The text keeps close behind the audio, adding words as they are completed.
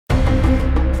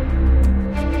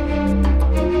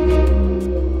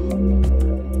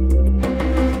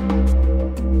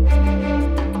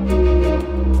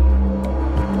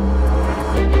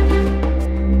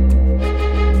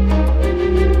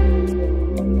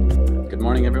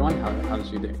morning, everyone. How's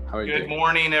your day? How are you Good doing?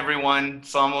 morning, everyone.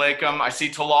 Assalamu alaikum. I see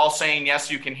Talal saying, yes,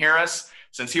 you can hear us,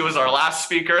 since he was our last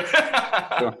speaker.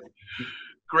 Sure.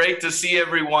 Great to see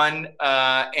everyone.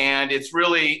 And it's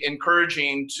really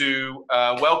encouraging to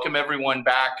welcome everyone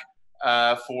back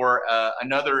for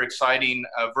another exciting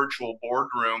virtual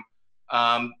boardroom.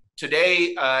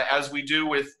 Today, as we do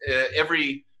with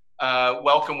every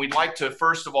welcome, we'd like to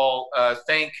first of all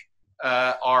thank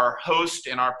our host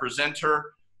and our presenter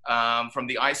from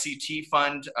the ICT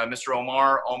Fund, Mr.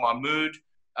 Omar Almahmoud.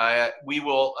 We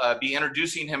will be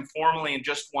introducing him formally in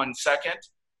just 1 second.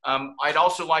 I'd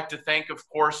also like to thank, of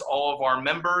course, all of our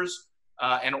members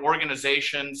and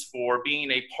organizations for being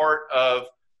a part of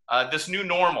this new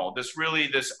normal, this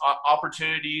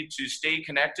opportunity to stay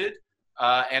connected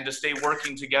and to stay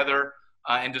working together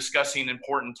and discussing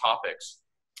important topics.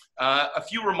 A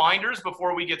few reminders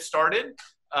before we get started.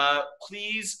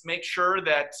 Please make sure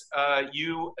that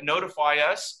you notify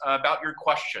us about your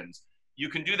questions. You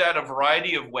can do that a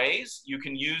variety of ways. You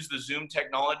can use the Zoom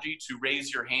technology to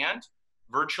raise your hand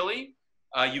virtually.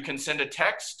 You can send a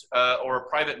text or a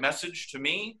private message to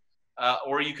me,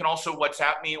 or you can also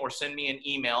WhatsApp me or send me an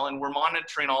email, and we're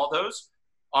monitoring all those.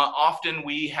 Often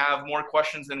we have more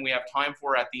questions than we have time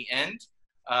for at the end,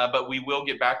 but we will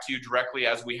get back to you directly,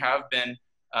 as we have been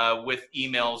with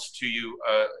emails to you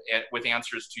with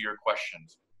answers to your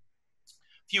questions.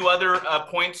 A few other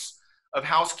points of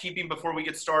housekeeping before we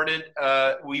get started.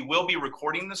 We will be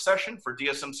recording this session for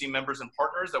DSMC members and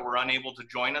partners that were unable to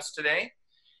join us today.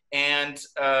 And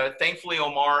thankfully,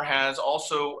 Omar has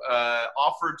also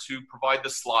offered to provide the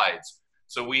slides.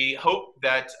 So we hope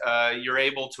that you're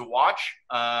able to watch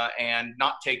and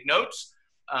not take notes.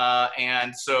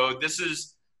 And so this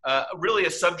is really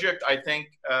a subject, I think,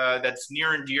 that's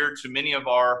near and dear to many of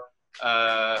our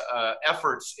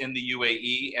efforts in the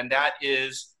UAE, and that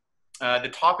is the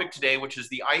topic today, which is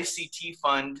the ICT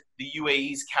Fund, the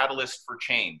UAE's Catalyst for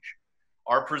Change.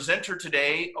 Our presenter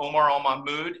today, Omar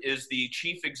Almahmoud, is the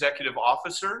Chief Executive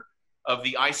Officer of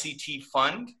the ICT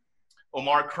Fund.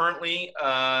 Omar currently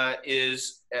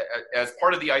is, as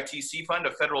part of the ITC Fund,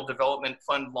 a federal development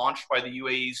fund launched by the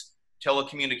UAE's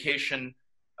Telecommunications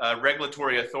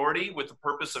Regulatory Authority with the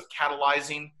purpose of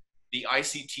catalyzing the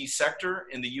ICT sector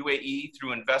in the UAE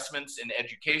through investments in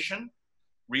education,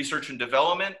 research and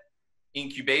development,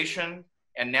 incubation,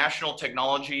 and national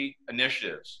technology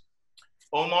initiatives.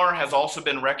 Omar has also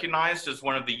been recognized as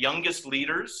one of the youngest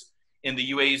leaders in the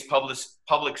UAE's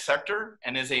public sector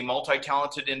and is a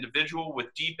multi-talented individual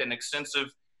with deep and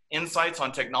extensive insights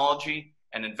on technology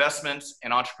and investments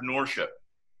and entrepreneurship.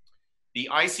 The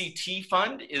ICT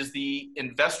Fund is the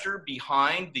investor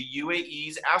behind the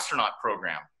UAE's astronaut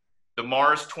program, the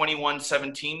Mars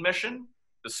 2117 mission,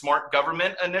 the Smart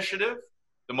Government Initiative,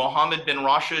 the Mohammed bin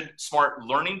Rashid Smart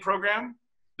Learning Program,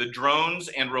 the Drones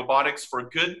and Robotics for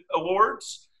Good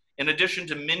Awards, in addition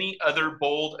to many other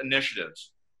bold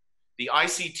initiatives. The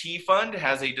ICT Fund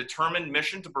has a determined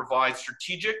mission to provide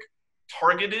strategic,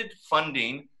 targeted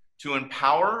funding to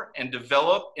empower and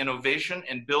develop innovation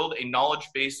and build a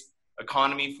knowledge-based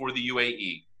economy for the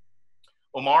UAE.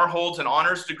 Omar holds an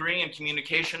honors degree in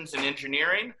communications and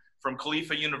engineering from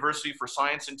Khalifa University for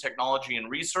Science and Technology and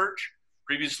Research,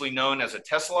 previously known as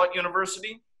Etisalat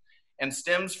University, and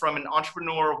stems from an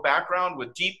entrepreneurial background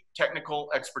with deep technical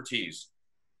expertise.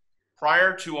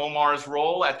 Prior to Omar's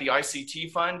role at the ICT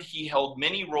Fund, he held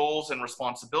many roles and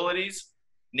responsibilities.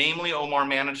 Namely, Omar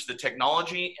managed the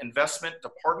Technology Investment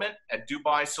Department at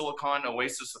Dubai Silicon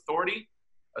Oasis Authority,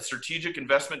 a strategic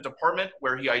investment department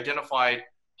where he identified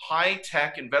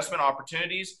high-tech investment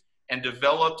opportunities and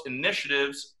developed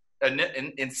initiatives,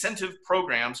 incentive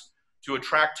programs to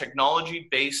attract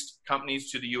technology-based companies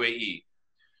to the UAE.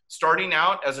 Starting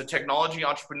out as a technology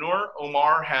entrepreneur,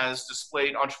 Omar has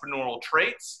displayed entrepreneurial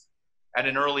traits at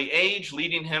an early age,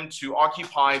 leading him to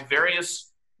occupy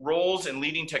various roles in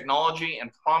leading technology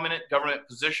and prominent government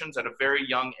positions at a very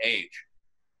young age.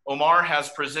 Omar has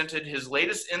presented his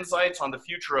latest insights on the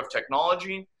future of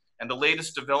technology and the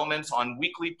latest developments on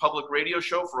weekly public radio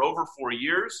show for over 4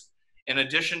 years. In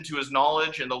addition to his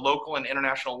knowledge in the local and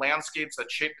international landscapes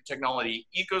that shape the technology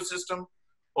ecosystem,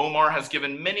 Omar has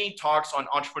given many talks on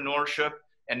entrepreneurship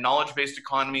and knowledge-based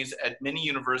economies at many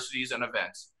universities and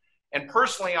events. And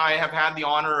personally, I have had the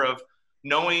honor of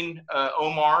knowing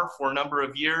Omar for a number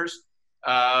of years.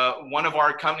 One of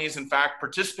our companies, in fact,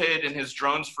 participated in his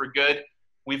Drones for Good.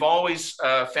 We've always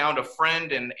found a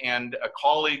friend and a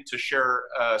colleague to share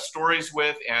stories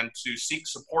with and to seek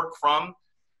support from.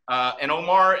 And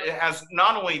Omar has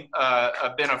not only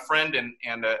been a friend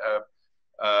and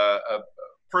a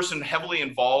person heavily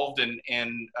involved in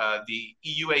the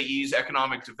EUAE's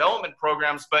economic development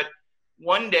programs, but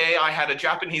one day I had a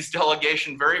Japanese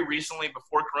delegation very recently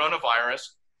before coronavirus,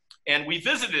 and we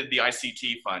visited the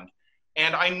ICT Fund.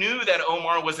 And I knew that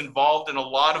Omar was involved in a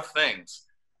lot of things.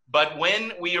 But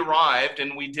when we arrived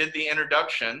and we did the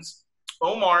introductions,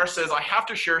 Omar says, I have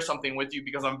to share something with you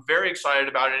because I'm very excited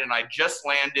about it, and I just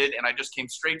landed and I just came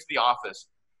straight to the office.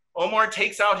 Omar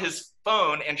takes out his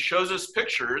phone and shows us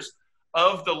pictures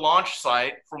of the launch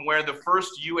site from where the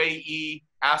first UAE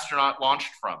astronaut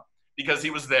launched from, because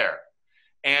he was there.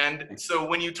 And so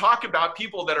when you talk about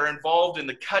people that are involved in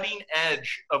the cutting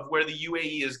edge of where the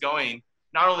UAE is going,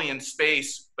 not only in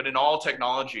space, but in all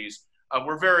technologies,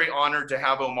 we're very honored to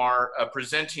have Omar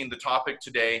presenting the topic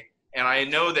today. And I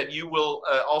know that you will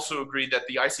also agree that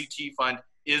the ICT Fund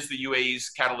is the UAE's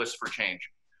catalyst for change.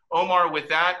 Omar, with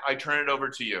that, I turn it over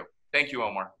to you. Thank you,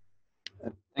 Omar.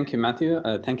 Thank you, Matthew.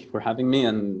 Thank you for having me,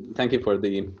 and thank you for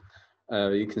the,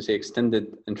 you can say,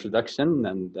 extended introduction.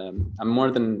 And I'm more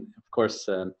than, of course,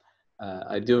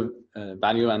 I do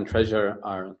value and treasure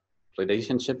our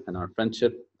relationship and our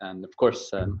friendship. And of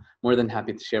course, more than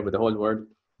happy to share with the whole world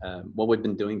what we've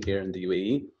been doing here in the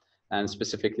UAE, and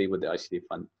specifically with the ICT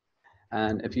Fund.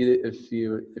 And if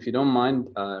you don't mind,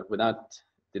 without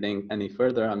delaying any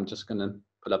further, I'm just going to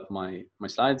pull up my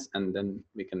slides, and then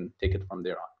we can take it from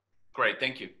there on. Great,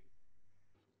 thank you.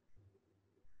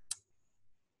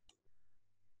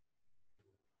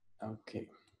 Okay,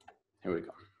 here we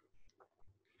go.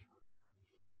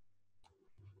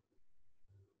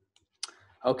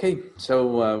 Okay,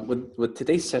 so with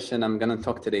today's session, I'm going to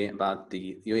talk today about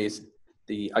the UAE's,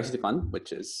 the ICT Fund,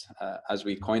 which is, as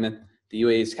we coin it, the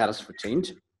UAE's catalyst for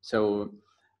change. So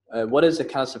what is a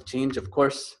catalyst of change? Of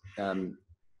course,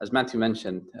 as Matthew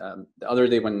mentioned, the other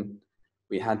day when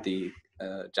we had the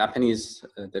Japanese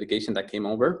delegation that came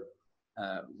over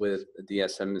with the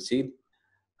DSMC,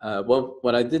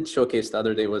 what I did showcase the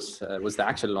other day was the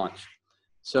actual launch.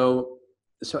 So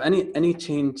any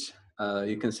change,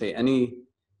 you can say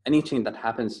any change that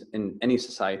happens in any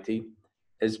society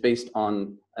is based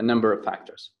on a number of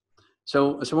factors.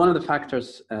 So one of the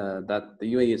factors that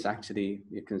the UAE is actually,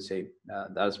 you can say,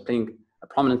 that is playing a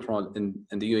prominent role in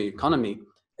the UAE economy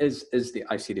is the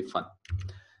ICT Fund.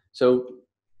 So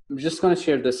I'm just going to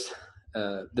share this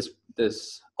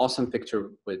this awesome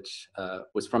picture, which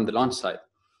was from the launch site.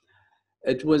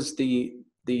 It was the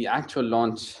actual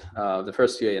launch of the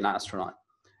first UAE astronaut.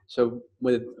 So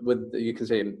with you can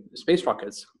say space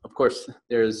rockets, of course,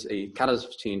 there is a catalyst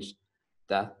of change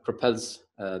that propels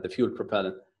the fuel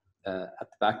propellant at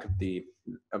the back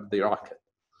of the rocket.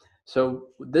 So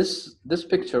this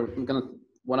picture,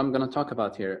 what I'm gonna talk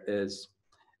about here is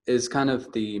kind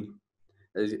of the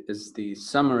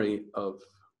summary of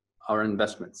our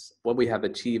investments, what we have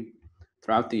achieved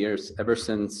throughout the years ever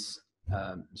since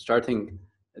starting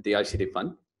the ICT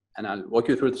Fund, and I'll walk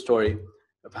you through the story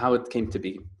of how it came to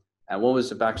be and what was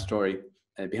the backstory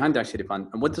behind the ICT Fund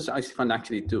and what does the ICT Fund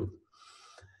actually do.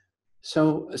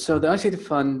 So the ICT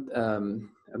Fund, the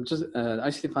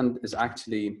ICT Fund is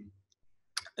actually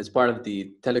part of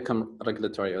the Telecom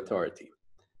Regulatory Authority,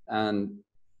 and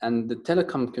the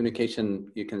telecommunication,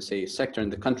 you can say, sector in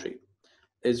the country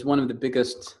is one of the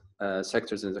biggest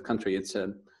sectors in the country. It's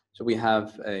so we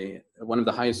have one of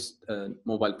the highest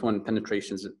mobile phone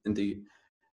penetrations in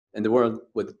the world,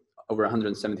 with over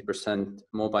 170%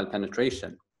 mobile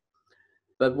penetration.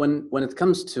 But when it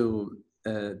comes to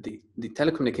the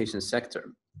telecommunications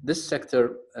sector, this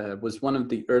sector was one of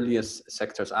the earliest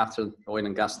sectors after oil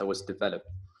and gas that was developed,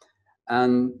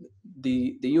 and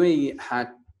the UAE had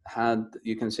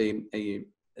you can say it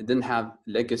didn't have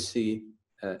legacy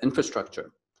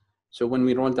infrastructure. So when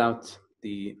we rolled out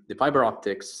the fiber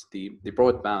optics, the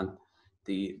broadband,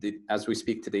 as we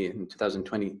speak today in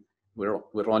 2020, we're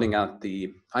rolling out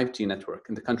the 5G network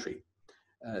in the country.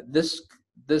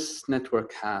 This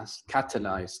network has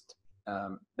catalyzed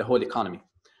the whole economy.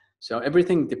 So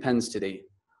everything depends today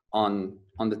on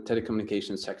the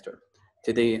telecommunications sector.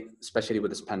 Today, especially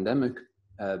with this pandemic,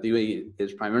 the UAE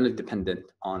is primarily dependent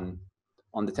on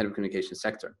the telecommunications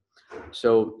sector.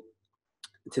 So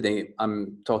today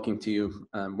I'm talking to you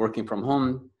working from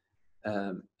home,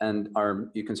 and our,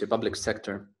 you can say, public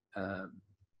sector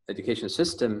education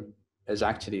system is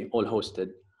actually all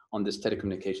hosted on this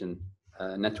telecommunication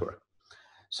network.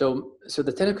 So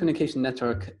the telecommunication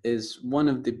network is one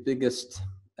of the biggest,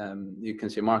 you can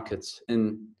say, markets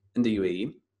in the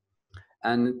UAE.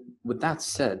 And with that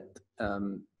said,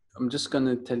 I'm just going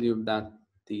to tell you that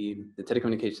the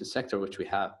telecommunications sector, which we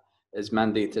have, is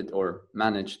mandated or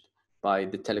managed by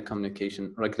the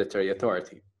Telecommunication Regulatory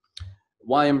Authority.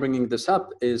 why I'm bringing this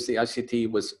up is the ICT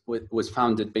was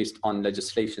founded based on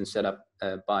legislation set up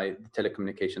by the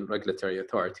Telecommunications Regulatory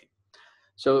Authority,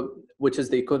 so which is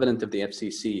the equivalent of the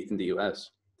FCC in the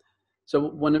US. So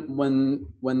when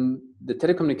the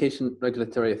Telecommunications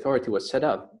Regulatory Authority was set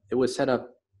up, it was set up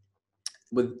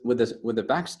with a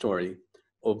backstory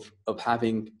of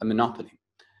having a monopoly.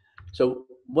 So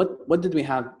what did we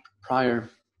have prior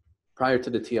to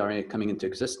the TRA coming into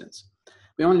existence?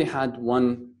 We only had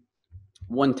one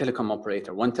telecom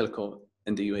operator, one telco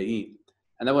in the UAE,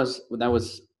 and that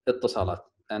was Etisalat.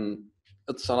 And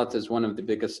Etisalat is one of the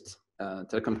biggest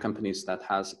telecom companies that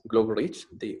has global reach.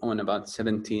 They own about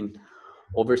 17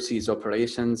 overseas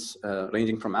operations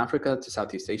ranging from Africa to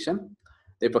Southeast Asia.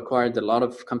 They've acquired a lot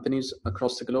of companies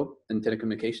across the globe in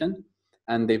telecommunication,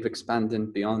 and they've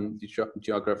expanded beyond the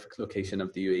geographic location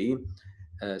of the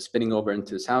UAE, spinning over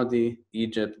into Saudi,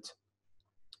 Egypt,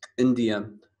 India,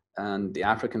 and the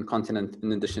African continent,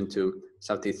 in addition to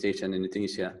Southeast Asia and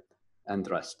Indonesia and the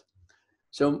rest.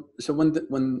 So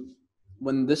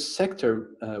when this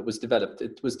sector was developed,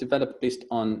 it was developed based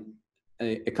on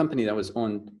a company that was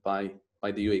owned by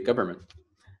the UAE government,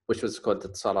 which was called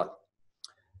Etisalat.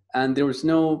 And there was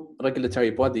no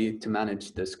regulatory body to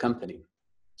manage this company.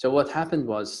 So what happened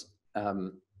was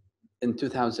in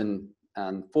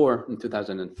 2004 and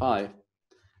 2005,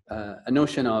 a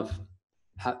notion of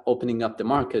opening up the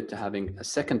market to having a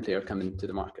second player come into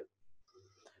the market.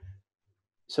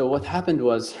 So what happened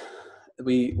was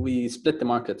we split the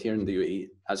market here in the UAE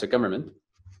as a government,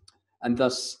 and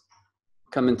thus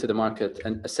come into the market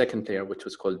and a second player, which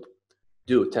was called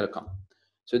Du Telecom.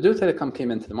 So Du Telecom came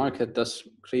into the market, thus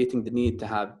creating the need to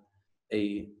have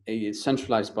a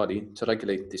centralized body to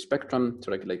regulate the spectrum,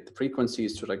 to regulate the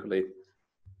frequencies, to regulate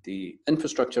the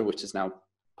infrastructure, which is now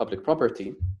public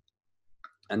property,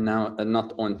 and now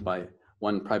not owned by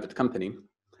one private company.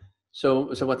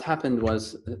 So what happened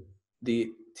was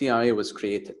the TRA was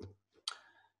created.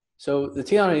 So the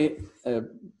TRA,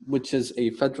 which is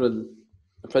a federal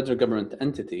government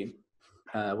entity,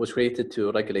 was created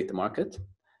to regulate the market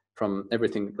from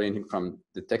everything ranging from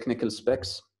the technical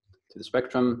specs to the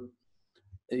spectrum,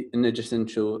 in addition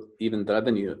to even the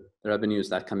revenues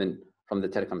that come in from the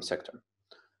telecom sector.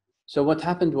 So what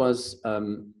happened was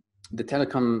the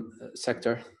telecom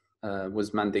sector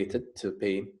was mandated to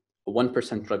pay a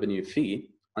 1% revenue fee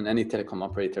on any telecom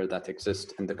operator that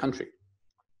exists in the country,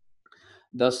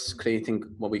 thus creating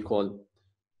what we call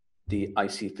the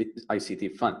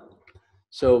ICT Fund.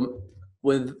 So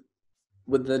with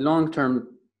the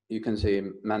long-term, you can say,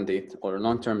 mandate or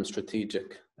long-term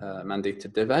strategic mandate to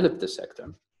develop the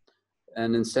sector,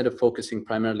 and instead of focusing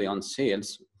primarily on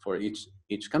sales for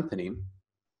each company,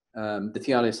 the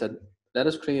TRA said, let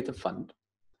us create a fund,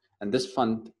 and this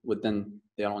fund would then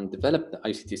thereon develop the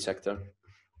ICT sector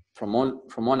from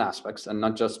all aspects, and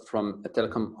not just from a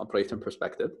telecom operator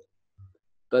perspective,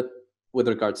 but with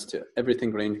regards to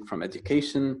everything ranging from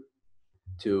education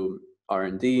to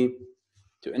R&D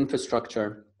to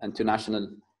infrastructure and to national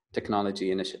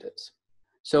technology initiatives.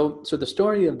 So the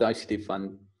story of the ICT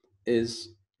Fund is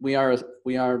we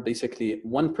are basically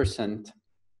 1%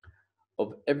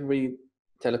 of every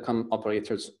telecom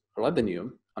operator's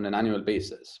revenue on an annual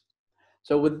basis.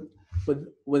 So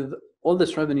with all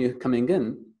this revenue coming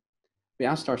in, we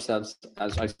asked ourselves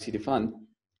as ICT Fund,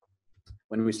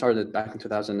 when we started back in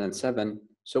 2007,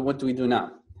 so what do we do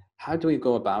now? How do we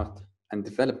go about and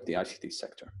develop the ICT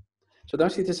sector? So the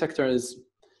ICT sector is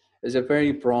a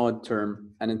very broad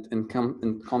term, and it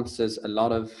encompasses a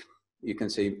lot of, you can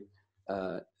say,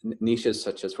 niches,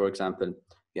 such as, for example,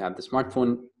 you have the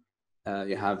smartphone,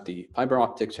 you have the fiber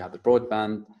optics, you have the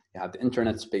broadband, you have the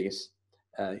internet space,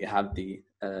 you have the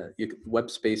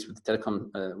web space with the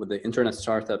telecom, with the internet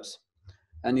startups,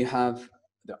 and you have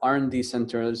the R&D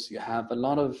centers. You have a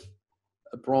lot of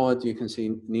broad, you can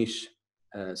see, niche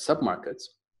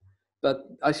sub-markets.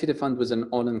 But ICT Fund was an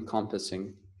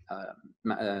all-encompassing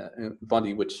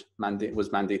body which was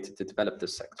mandated to develop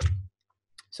this sector.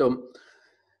 So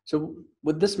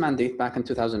with this mandate back in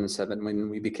 2007, when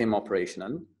we became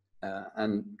operational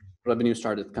and revenue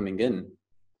started coming in,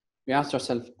 we asked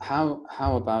ourselves, how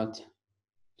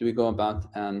do we go about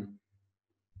and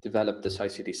develop this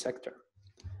ICT sector?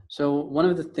 So one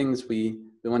of the things we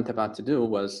went about to do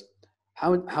was,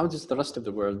 how does the rest of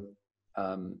the world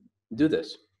do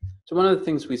this? So one of the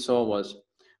things we saw was,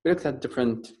 we looked at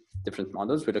different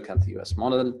models. We looked at the US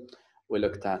model. We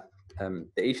looked at the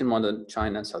Asian model,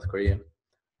 China, South Korea.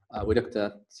 We looked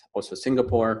at also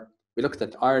Singapore. We looked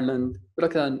at Ireland. We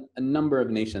looked at a number of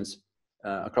nations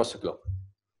across the globe.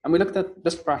 And we looked at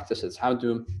best practices. How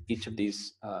do each of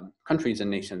these countries and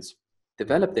nations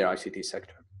develop their ICT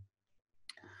sector?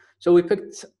 So we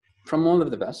picked from all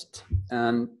of the best,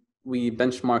 and we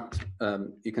benchmarked,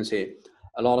 you can say,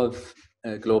 a lot of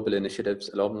global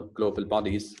initiatives, a lot of global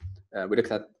bodies. We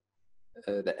looked at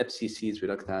the FCCs, we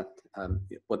looked at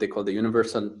what they call the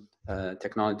Universal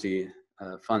Technology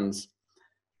Funds,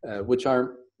 which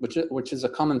is a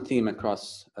common theme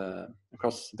across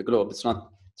the globe. It's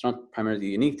not primarily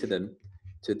unique to the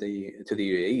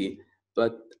UAE,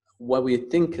 but what we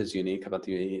think is unique about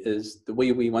the UAE is the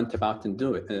way we went about and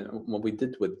do it, what we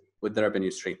did with the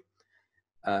revenue stream.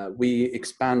 We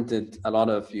expanded a lot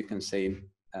of, you can say,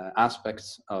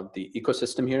 aspects of the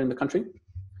ecosystem here in the country,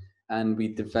 and we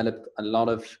developed a lot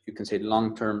of, you can say,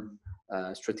 long-term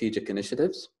strategic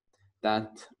initiatives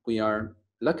that we are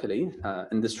luckily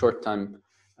in this short time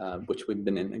which we've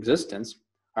been in existence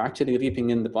are actually reaping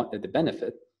in the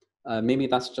benefit. Maybe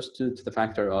that's just due to the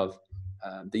factor of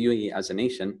the UAE as a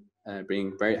nation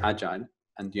being very agile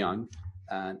and young,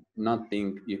 and not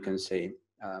being, you can say,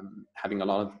 having a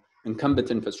lot of incumbent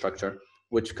infrastructure,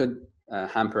 which could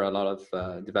hamper a lot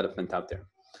of development out there.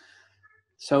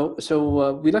 So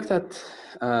we looked at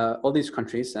all these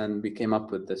countries, and we came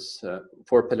up with this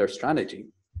 4-pillar strategy,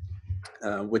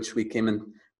 which we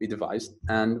devised.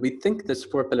 And we think this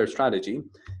 4-pillar strategy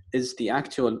is the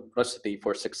actual recipe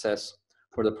for success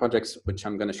for the projects which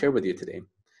I'm going to share with you today.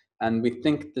 And we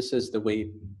think this is the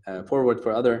way forward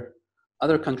for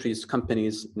other countries,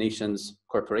 companies, nations,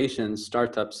 corporations,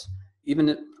 startups,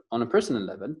 even on a personal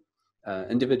level,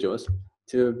 individuals,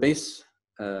 to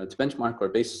benchmark or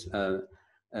base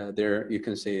their, you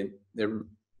can say,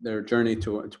 their journey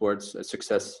towards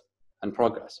success and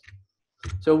progress.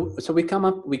 So we came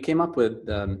up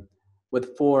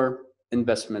with 4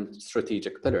 investment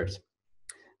strategic pillars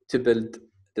to build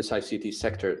this ICT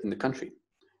sector in the country.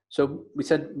 So we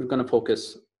said we're going to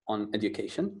focus on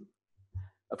education.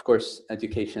 Of course,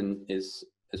 education is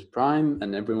prime,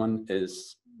 and everyone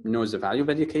knows the value of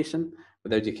education.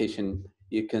 With education,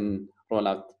 you can roll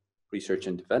out research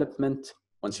and development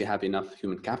once you have enough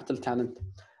human capital talent.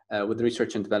 With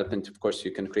research and development, of course,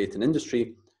 you can create an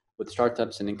industry with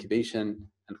startups and incubation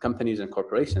and companies and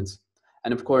corporations.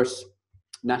 And of course,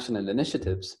 national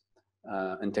initiatives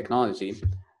in technology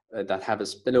that have a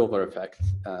spillover effect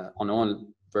on all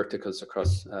verticals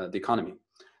across the economy.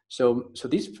 So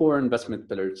these 4 investment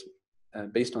pillars,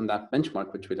 based on that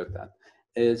benchmark which we looked at,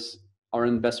 is our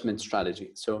investment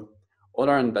strategy. So all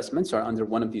our investments are under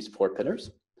one of these 4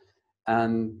 pillars.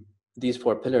 And these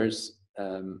 4 pillars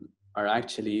are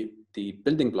actually the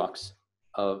building blocks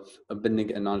of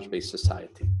building a knowledge-based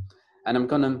society. And I'm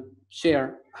going to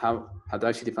share how the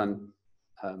ICT Fund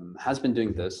has been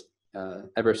doing this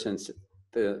ever since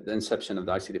the inception of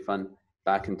the ICT Fund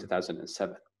back in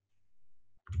 2007.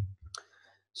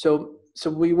 So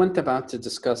we went about to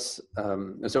discuss.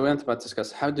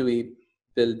 How do we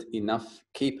build enough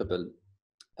capable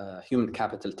human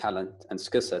capital talent and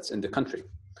skill sets in the country.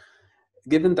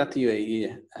 Given that the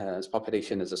UAE's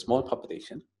population is a small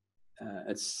population,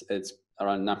 it's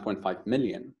around 9.5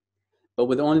 million, but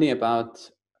with only about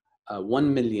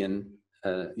 1 million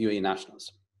UAE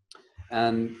nationals.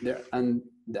 And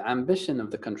the ambition of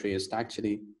the country is to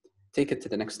actually take it to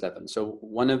the next level. So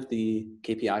one of the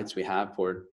KPIs we have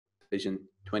for Vision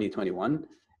 2021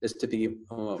 is to be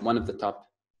one of the top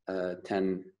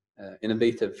 10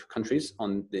 innovative countries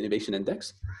on the Innovation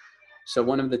Index. So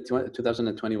one of the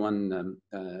 2021,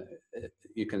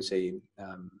 you can say,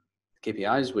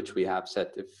 KPIs which we have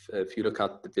set, if you look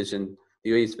at the vision,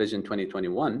 the UAE's Vision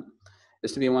 2021,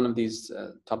 is to be one of these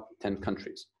top 10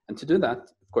 countries. And to do that,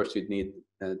 of course, you'd need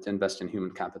to invest in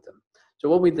human capital. So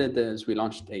what we did is we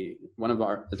launched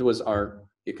it was our,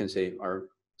 you can say, our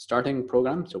starting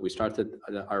program. So we started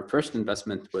our first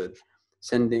investment with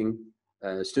sending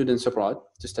students abroad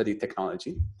to study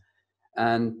technology.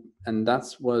 And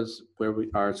that was where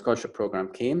our scholarship program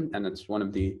came. And it's one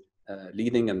of the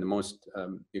leading and the most,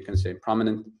 you can say,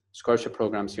 prominent scholarship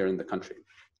programs here in the country.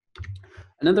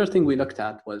 Another thing we looked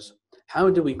at was how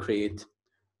do we create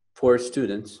for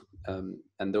students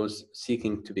and those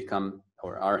seeking to become,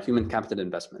 or our human capital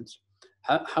investments,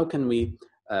 how can we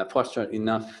foster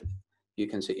enough, you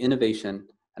can say, innovation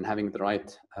and having the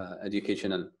right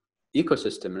educational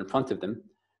ecosystem in front of them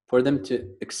for them to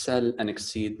excel and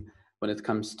exceed when it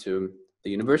comes to the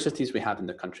universities we have in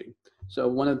the country. So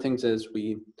one of the things is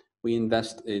we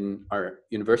invest in our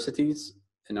universities,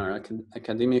 in our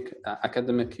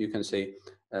academic, you can say,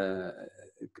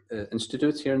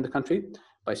 institutes here in the country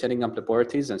by setting up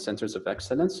laboratories and centers of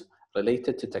excellence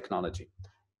related to technology.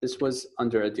 This was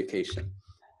under education.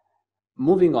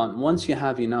 Moving on, once you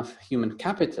have enough human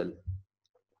capital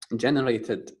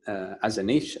generated as a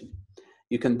nation,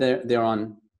 you can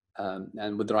thereon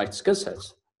and with the right skill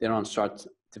sets, then on start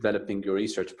developing your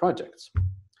research projects.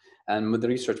 And with the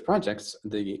research projects,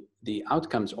 the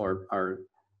outcomes or our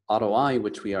ROI,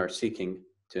 which we are seeking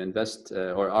to invest,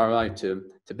 or ROI to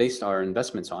base our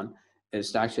investments on,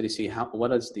 is to actually see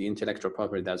what is the intellectual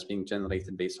property that's being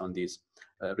generated based on these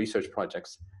research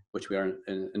projects, which we are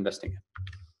investing in.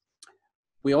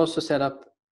 We also set up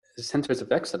centers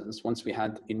of excellence. Once we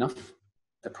had enough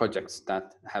projects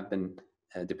that have been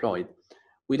deployed,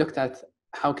 we looked at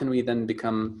how can we then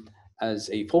become as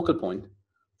a focal point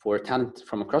for talent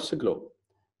from across the globe,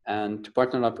 and to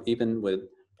partner up even with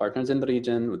partners in the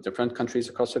region, with different countries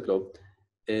across the globe,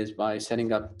 is by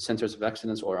setting up centers of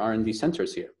excellence or R&D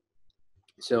centers here.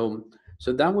 So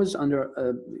that was under,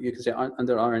 you can say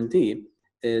under R&D,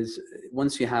 is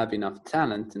once you have enough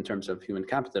talent in terms of human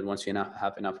capital, once you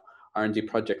have enough R&D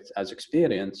projects as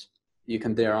experience, you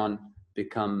can thereon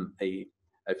become a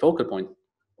focal point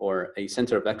or a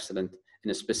center of excellence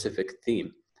in a specific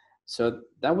theme. So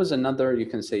that was another, you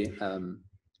can say,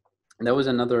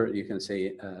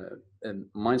 a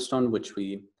milestone which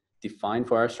we defined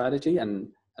for our strategy, and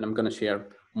I'm going to share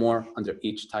more under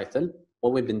each title,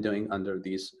 what we've been doing under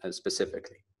these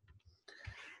specifically.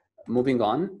 Moving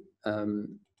on,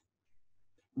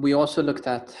 we also looked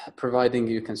at providing,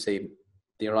 you can say,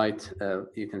 the right,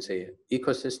 you can say,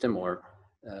 ecosystem or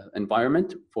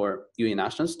environment for UAE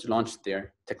nationals to launch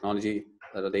their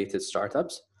technology-related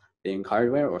startups, being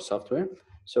hardware or software.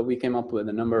 So we came up with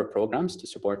a number of programs to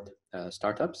support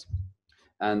startups,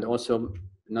 and also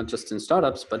not just in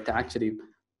startups, but to actually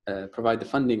provide the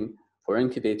funding for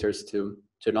incubators to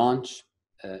launch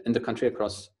in the country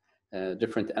across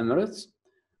different emirates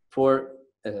for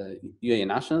UAE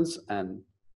nationals and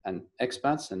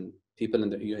expats and people in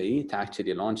the UAE to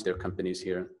actually launch their companies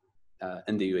here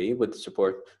in the UAE with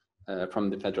support from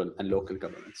the federal and local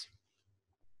governments.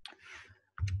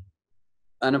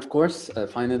 And of course,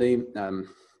 finally,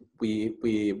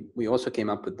 we also came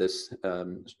up with this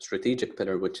strategic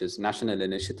pillar, which is national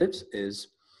initiatives. Is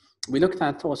we looked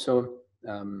at also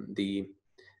the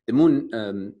moon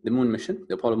mission,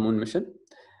 the Apollo moon mission,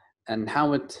 and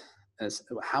how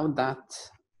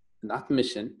that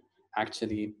mission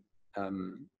actually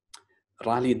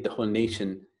rallied the whole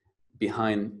nation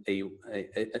behind a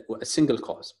single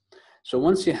cause. So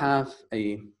once you have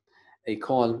a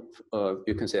call,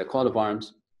 you can say a call of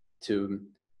arms to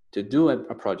do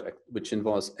a project which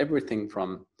involves everything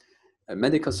from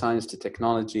medical science to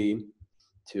technology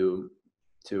to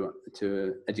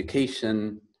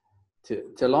education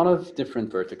to a lot of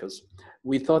different verticals,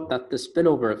 we thought that the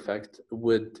spillover effect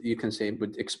would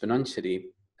exponentially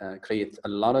create a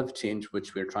lot of change,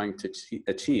 which we're trying to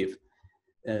achieve,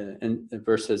 and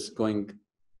versus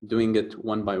doing it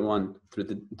one by one through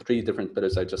the three different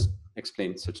pillars I just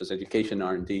explained, such as education,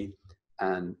 R&D,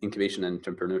 and incubation and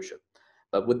entrepreneurship.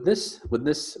 But with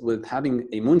having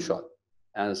a moonshot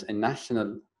as a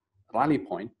national rally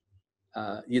point,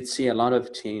 you'd see a lot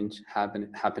of change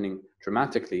happening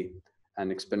dramatically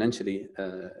and exponentially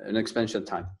in exponential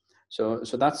time. So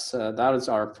that is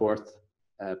our fourth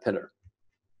pillar.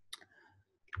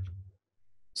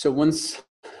 So once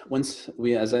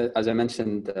we, as I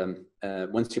mentioned,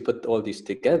 once you put all these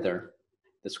together,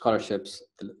 the scholarships,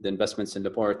 the investments in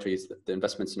laboratories, the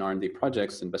investments in R&D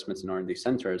projects, investments in R&D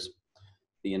centers,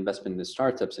 the investment in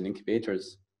startups and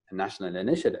incubators and national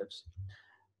initiatives,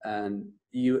 and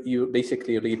you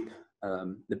basically reap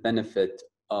the benefit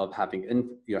of having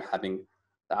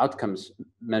the outcomes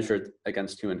measured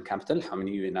against human capital. How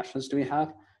many UAE nationals do we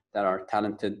have that are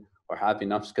talented or have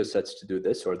enough skill sets to do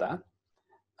this or that?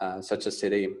 Such as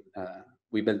today,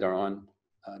 we build our own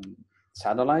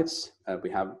satellites.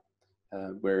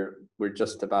 We're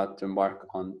just about to embark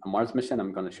on a Mars mission.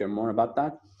 I'm going to share more about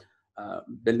that.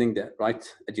 Building the right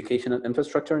educational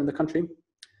infrastructure in the country,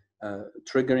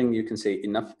 triggering, you can say,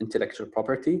 enough intellectual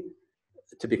property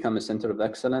to become a center of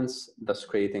excellence, thus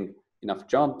creating enough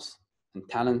jobs and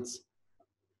talents,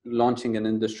 launching an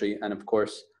industry, and of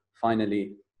course,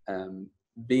 finally,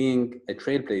 being a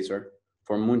trailblazer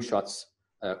for moonshots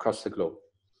across the globe.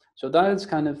 So that is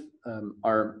kind of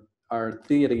our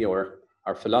theory or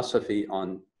our philosophy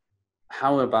on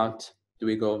how about do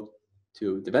we go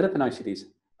to develop an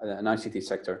ICT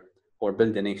sector or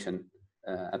build a nation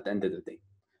at the end of the day.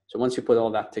 So once you put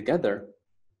all that together,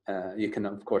 you can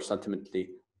of course ultimately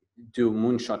do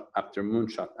moonshot after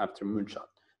moonshot after moonshot.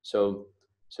 So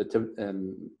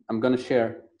I'm going to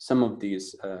share some of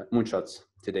these moonshots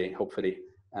today, hopefully,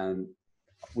 and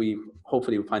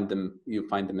you find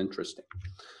them interesting.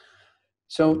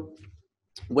 So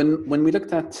when we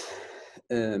looked at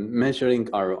measuring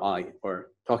ROI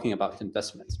or talking about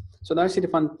investments, so the ICT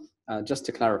Fund just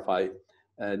to clarify,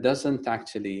 doesn't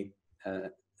actually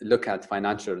look at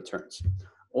financial returns.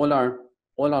 All our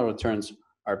returns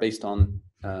are based on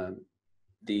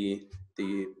the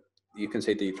you can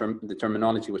say the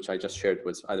terminology which I just shared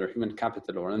was either human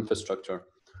capital or infrastructure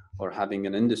or having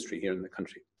an industry here in the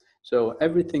country. So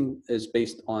everything is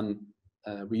based on,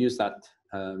 we use that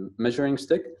measuring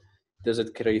stick. Does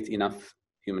it create enough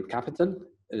human capital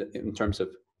in terms of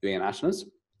UAE nationals?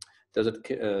 Does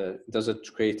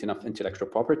it create enough intellectual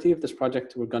property of this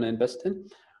project we're going to invest in?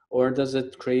 Or does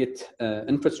it create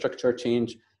infrastructure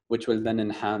change which will then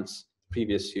enhance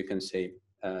previous, you can say,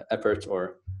 efforts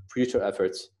or future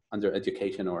efforts under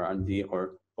education or R&D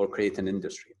or create an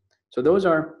industry? So those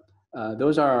are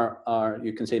our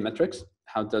you can say metrics.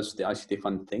 How does the ICT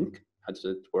fund think? How does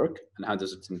it work? And how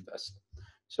does it invest?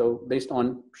 So based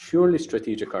on purely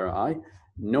strategic ROI,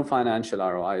 no financial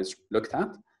ROI is looked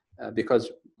at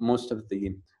because most of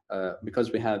the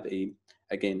because we have a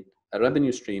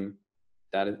revenue stream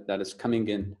that is coming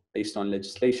in based on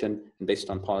legislation and based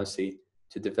on policy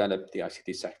to develop the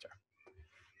ICT sector.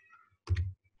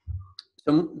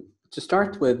 So to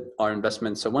start with our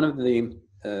investments, so one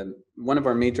of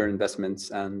our major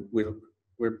investments, and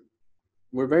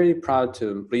we're very proud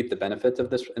to reap the benefit of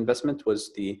this investment,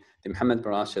 was the Mohammed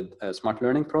bin Rashid Smart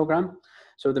Learning Program.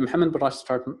 So the Mohammed bin Rashid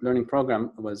Smart Learning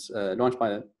Program was launched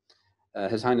by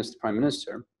His Highness the Prime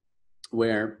Minister,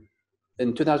 where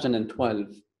in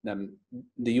 2012,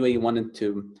 the UAE wanted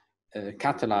to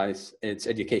catalyze its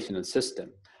educational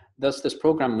system. Thus, this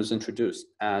program was introduced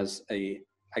as a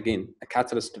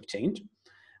catalyst of change,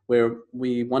 where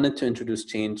we wanted to introduce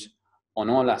change on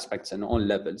all aspects and all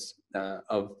levels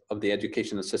of the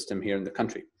educational system here in the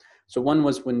country. So one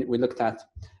was when we looked at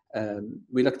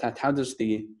how does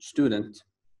the student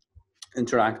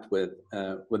interact with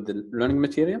the learning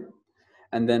material,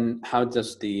 and then how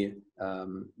does the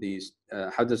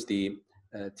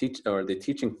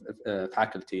teaching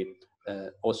faculty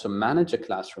also manage a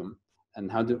classroom,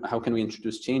 and how can we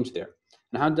introduce change there,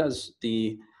 and how does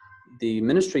the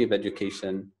Ministry of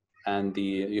Education and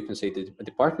you can say the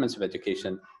departments of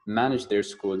education manage their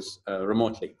schools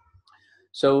remotely.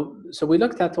 So we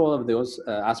looked at all of those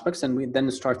aspects, and we then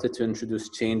started to introduce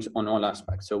change on all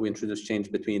aspects. So we introduced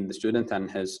change between the student and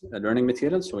his learning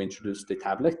materials. So we introduced the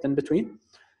tablet in between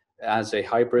as a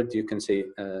hybrid, you can say,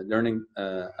 learning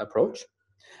approach.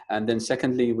 And then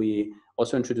secondly, we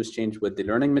also introduced change with the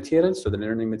learning materials. So the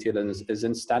learning material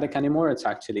isn't static anymore. It's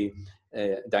actually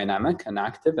dynamic and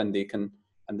active, and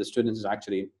the student is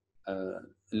actually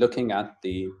looking at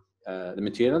the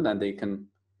material, and they can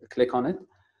click on it.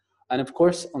 And of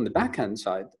course, on the back-end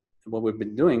side, what we've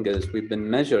been doing is we've been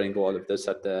measuring all of this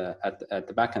at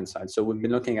the back-end side. So we've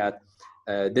been looking at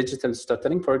digital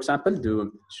stuttering, for example.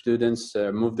 Do students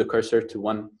move the cursor to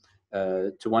one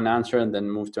answer and then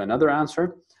move to another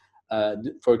answer?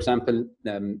 For example,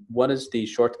 what is the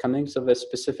shortcomings of a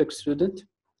specific student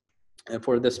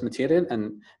for this material?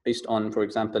 And based on, for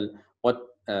example, what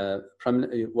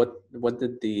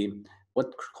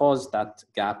caused that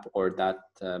gap, or that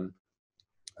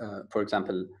for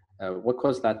example, what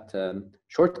caused that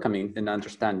shortcoming in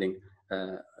understanding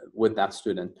with that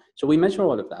student? So we measure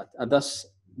all of that. And thus,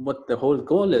 what the whole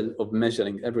goal is of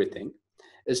measuring everything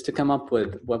is to come up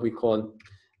with what we call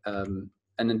an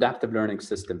adaptive learning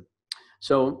system.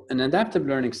 So an adaptive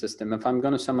learning system, if I'm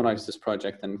going to summarize this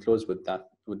project and close with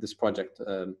this project,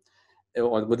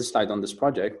 or with the slide on this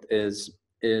project, is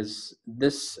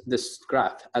this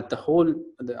graph at the whole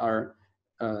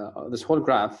this whole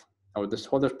graph, or this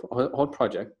whole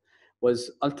project,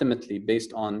 was ultimately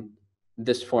based on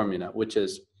this formula, which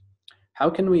is how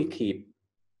can we keep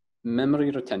memory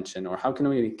retention, or how can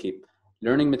we keep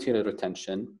learning material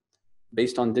retention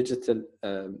based on digital,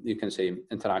 you can say,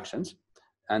 interactions,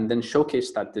 and then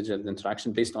showcase that digital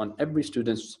interaction based on every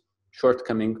student's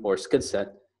shortcoming or skill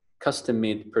set, custom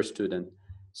made per student.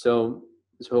 So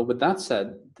with that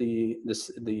said, the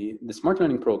Smart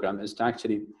Learning Program is to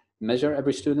actually measure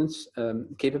every student's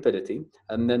capability,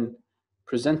 and then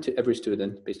present to every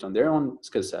student based on their own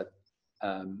skill set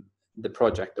the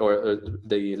project or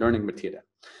the learning material.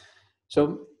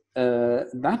 So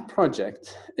that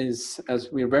project is, as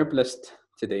we're very blessed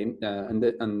today,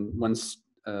 and once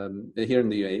here in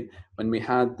the UAE, when we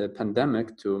had the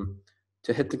pandemic to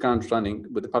hit the ground running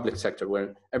with the public sector,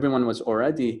 where everyone was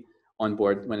already on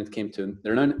board when it came to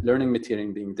their learning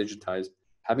material being digitized,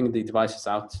 having the devices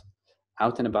out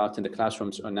and about in the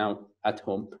classrooms, or now at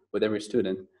home with every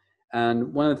student.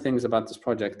 And one of the things about this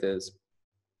project is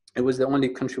it was the only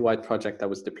countrywide project that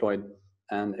was deployed,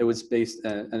 and it was based,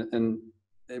 and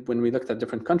when we looked at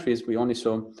different countries, we only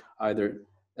saw either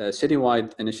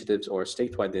citywide initiatives or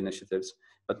statewide initiatives,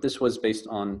 but this was based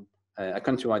on a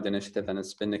countrywide initiative, and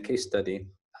it's been a case study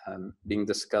being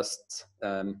discussed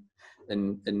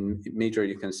in major,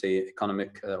 you can say,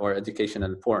 economic or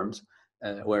educational forums,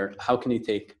 where how can you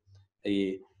take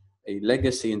a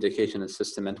legacy educational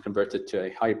system and convert it to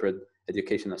a hybrid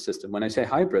educational system. When I say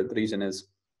hybrid, the reason is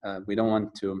we don't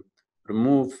want to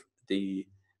remove the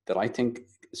writing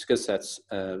skill sets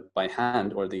by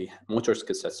hand or the motor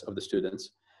skill sets of the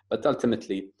students, but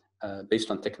ultimately,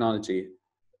 based on technology,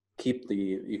 keep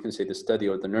you can say, the study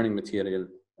or the learning material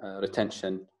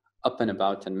retention up and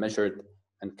about and measured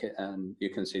and you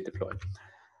can say deployed.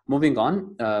 Moving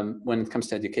on, when it comes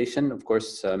to education, of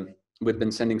course, we've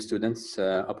been sending students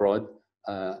abroad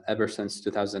ever since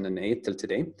 2008 till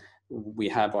today.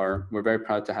 We're very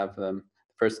proud to have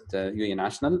first UAE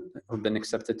national who've been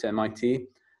accepted to MIT.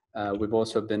 We've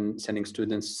also been sending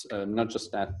students not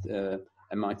just at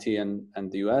MIT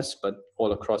and the US, but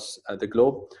all across the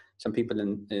globe. Some people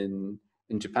in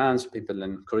Japan, some people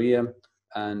in Korea,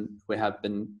 and we have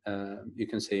been, you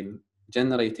can say,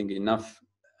 generating enough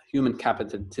human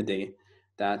capital today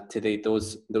that today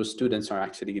those students are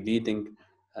actually leading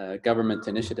government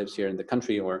initiatives here in the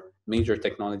country or major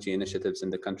technology initiatives in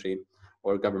the country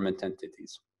or government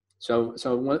entities. So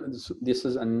this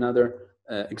is another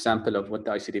example of what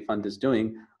the ICT Fund is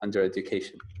doing under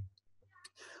education.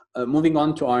 Moving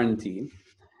on to R&D.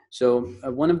 So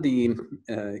one of the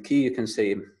key, you can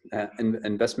say,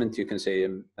 investment, you can say,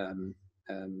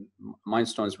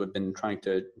 milestones we've been trying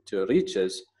to reach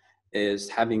is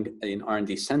having an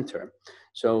R&D center.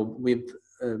 So we've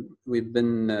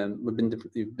been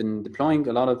deploying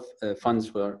a lot of funds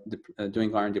for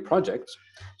doing R&D projects.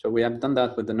 So we have done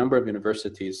that with a number of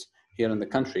universities here in the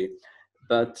country.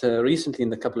 But recently, in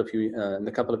the couple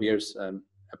of years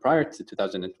prior to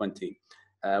 2020,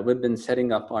 we've been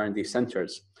setting up R&D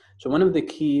centers. So one of the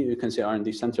key, you can say,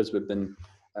 R&D centers we've been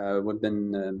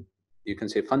you can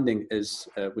say funding is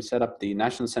we set up the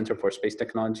National Center for Space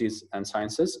Technologies and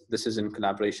Sciences. This is in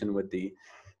collaboration with the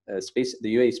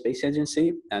UAE Space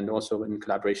Agency, and also in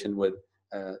collaboration with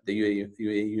the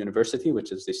UAE University,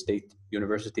 which is the state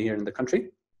university here in the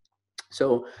country.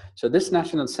 So this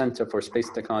National Center for Space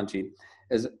Technology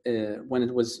is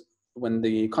when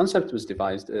the concept was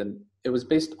devised, it was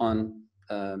based on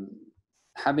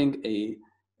having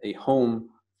a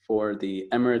home for the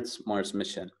Emirates Mars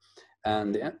mission.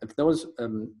 And if those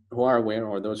who are aware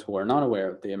or those who are not aware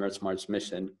of the Emirates Mars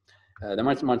mission, the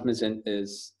Emirates Mars mission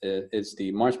is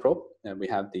the Mars probe. We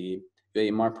have the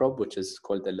UAE Mars probe, which is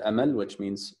called Al-Amal, which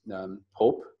means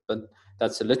hope, but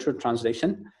that's a literal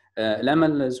translation.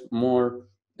 Al-Amal is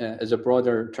is a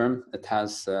broader term. It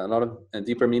has a lot of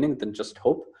deeper meaning than just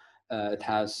hope. It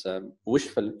has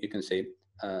wishful, you can say,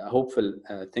 hopeful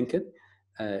thinking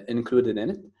included in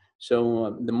it.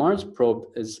 So the Mars probe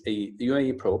is a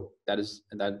UAE probe that is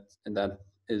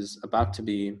about to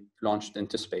be launched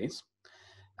into space,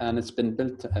 and it's been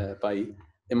built by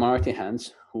Emirati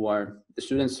hands, who are the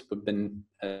students who've been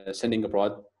sending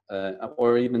abroad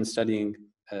or even studying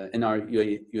in our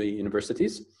UAE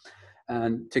universities.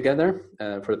 And together,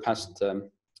 for the past,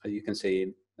 you can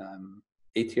say,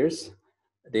 8 years,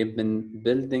 they've been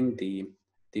building the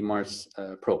Mars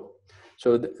probe.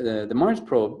 So the Mars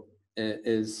probe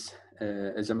is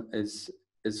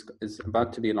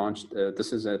about to be launched.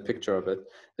 This is a picture of it.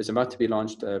 It's about to be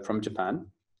launched from Japan.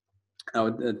 I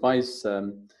would advise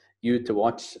you to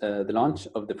watch the launch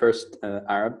of the first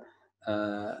Arab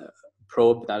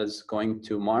probe that is going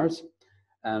to Mars.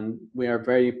 And we are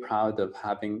very proud of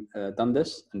having done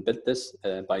this and built this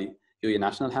by UAE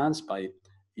national hands, by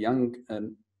young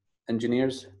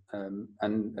engineers,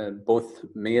 and both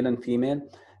male and female.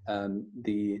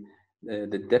 The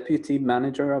deputy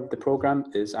manager of the program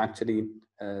is actually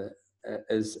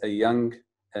is a young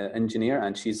engineer,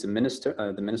 and she's the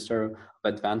minister of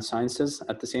advanced sciences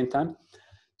at the same time.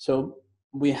 So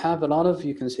we have a lot of,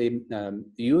 you can say,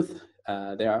 youth.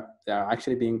 They are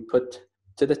actually being put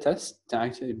to the test to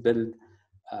actually build,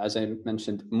 as I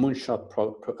mentioned, moonshot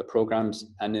programs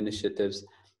and initiatives,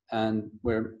 and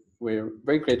we're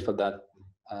very grateful that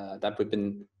we've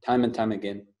been time and time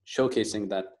again showcasing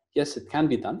that yes, it can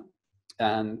be done,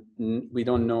 and we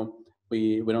don't know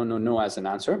no as an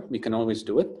answer. We can always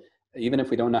do it, even if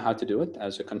we don't know how to do it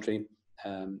as a country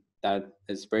that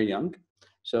is very young.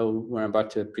 So we're about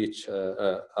to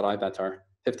arrive at our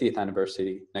 50th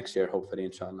anniversary next year, hopefully,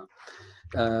 inshallah.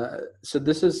 So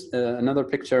this is another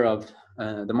picture of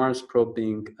the Mars probe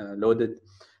being loaded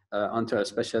onto a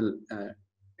special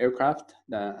aircraft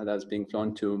that's being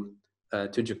flown to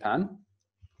Japan.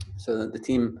 So the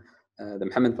team, the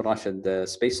Mohammed bin Rashid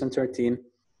Space Center team,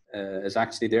 is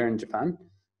actually there in Japan,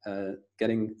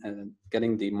 getting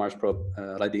the Mars probe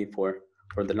ready for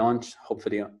the launch,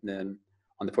 hopefully on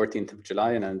the 14th of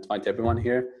July. And I invite everyone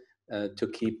here to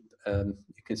keep you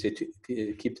can say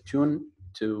keep tuned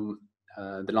to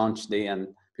the launch day, and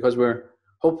because we're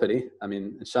hopefully, I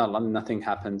mean, inshallah, nothing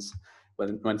happens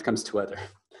when it comes to weather.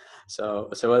 So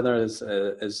weather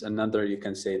is another, you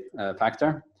can say,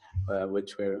 factor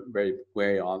which we're very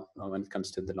wary of when it comes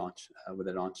to the launch with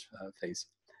the launch phase.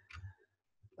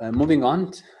 Moving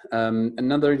on,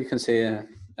 another, you can say,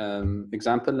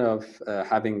 example of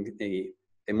having a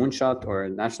moonshot or a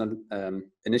national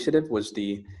initiative was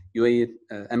the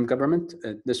UAE government.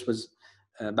 This was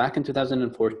back in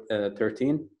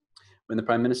 2013 when the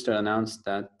Prime Minister announced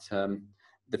that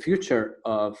the future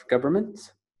of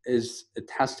government it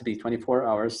has to be 24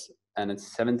 hours and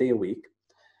it's 7 days a week,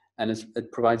 and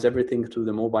it provides everything through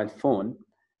the mobile phone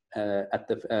at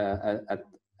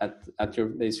your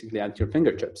basically at your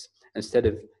fingertips, instead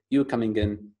of you coming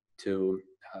in to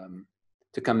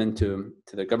come into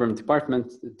the government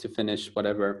department to finish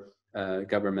whatever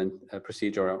government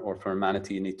procedure or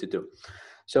formality you need to do.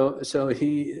 So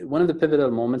one of the pivotal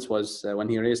moments was when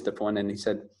he raised the phone and he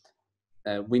said,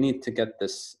 we need to get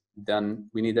this done.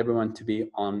 We need everyone to be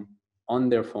on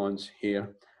their phones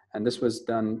here. And this was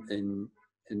done in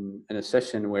a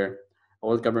session where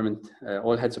all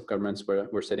heads of governments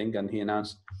were sitting, and he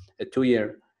announced a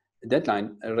 2-year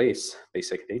deadline, a race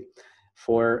basically,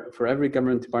 for every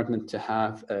government department to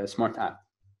have a smart app.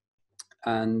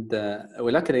 And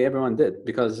well, luckily everyone did,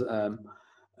 because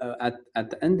at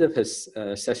the end of his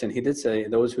session, he did say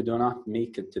those who do not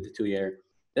make it to the 2-year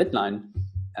deadline,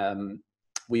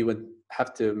 we would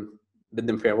have to bid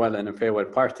them farewell in a farewell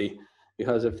party,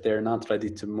 because if they're not ready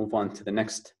to move on to the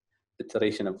next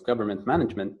iteration of government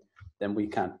management, then we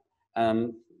can.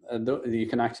 And you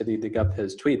can actually dig up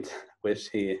his tweet, which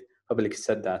he publicly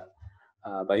said that,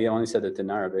 but he only said it in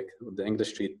Arabic. The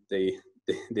English tweet, they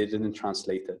didn't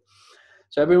translate it.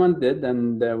 So everyone did,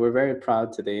 and we're very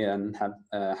proud today and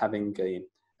having a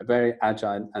very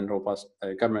agile and robust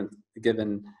government,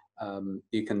 given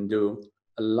you can do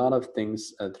a lot of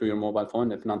things through your mobile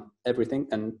phone, if not everything.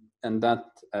 And that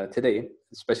today,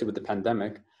 especially with the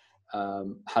pandemic,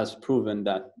 has proven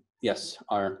that, yes,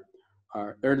 our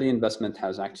early investment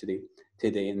has actually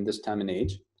today, in this time and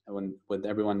age, when with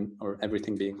everyone or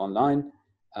everything being online,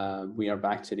 we are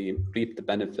actually reap the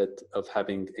benefit of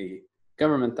having a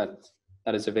government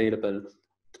that is available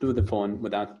through the phone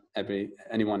without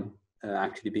anyone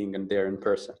actually being there in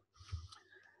person.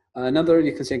 Another,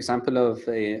 you can say, example of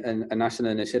a national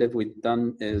initiative we've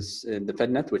done is the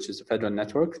FedNet, which is a federal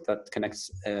network that connects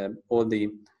all the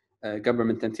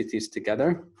government entities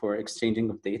together for exchanging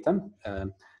of data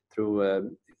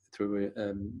through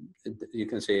you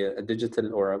can say a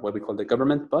digital, or what we call the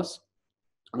government bus,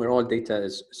 where all data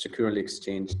is securely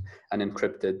exchanged and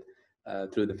encrypted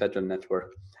through the federal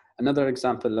network. Another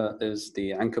example is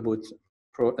the Ankabut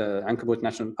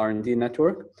National R&D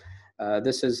Network.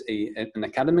 This is an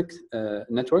academic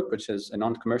network, which is a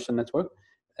non-commercial network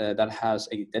that has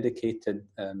a dedicated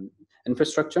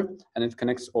infrastructure, and it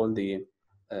connects all the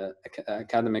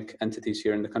academic entities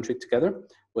here in the country together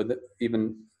with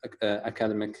even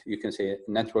academic, you can say,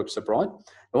 networks abroad.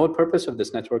 The whole purpose of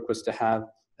this network was to have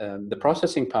the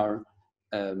processing power,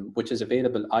 which is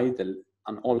available idle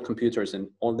on all computers in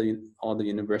all the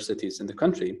universities in the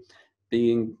country,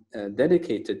 being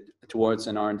dedicated towards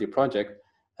an R&D project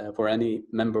for any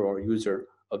member or user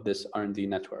of this R&D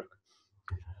network.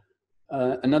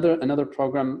 Another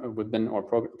program we've been, or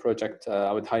project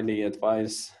I would highly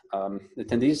advise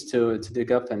attendees to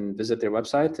dig up and visit their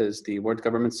website is the World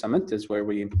Government Summit, is where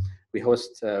we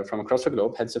host from across the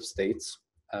globe heads of states,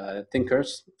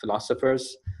 thinkers,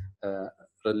 philosophers,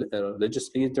 religious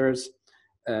leaders,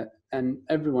 and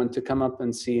everyone to come up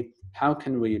and see how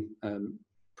can we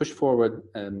push forward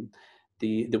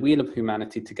the wheel of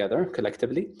humanity together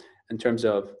collectively, in terms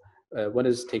of what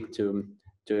does it take to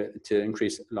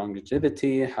increase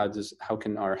longevity, how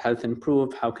can our health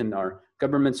improve, how can our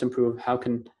governments improve, how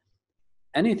can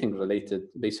anything related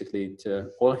basically to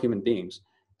all human beings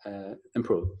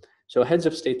improve. So heads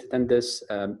of state attend this.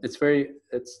 Its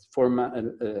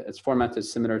format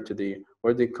is similar to the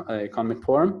World Economic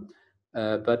Forum,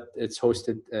 but it's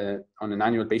hosted on an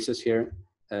annual basis here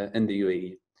in the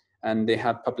UAE. And they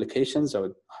have publications.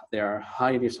 They are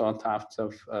highly sought after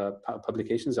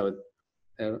publications. I would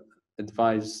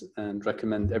advise and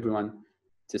recommend everyone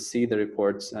to see the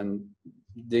reports and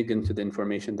dig into the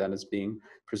information that is being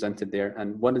presented there,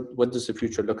 and what does the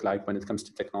future look like when it comes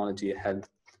to technology, health,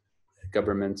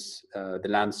 governments, the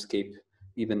landscape,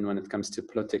 even when it comes to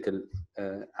political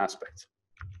aspects.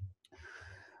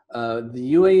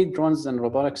 The UAE Drones and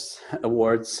Robotics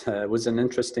Awards was an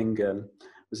interesting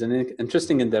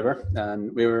endeavor,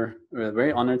 and we were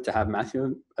very honored to have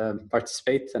Matthew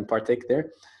participate and partake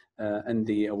there in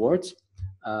the awards.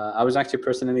 I was actually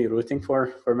personally rooting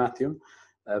for Matthew,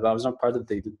 but I was not part of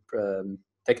the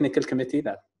technical committee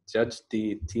that judged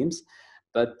the teams.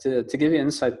 But to give you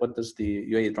insight, what does the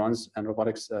UAE Drones and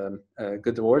Robotics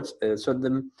Good Awards? So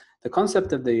the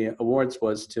concept of the awards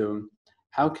was to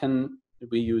how can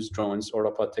we use drones or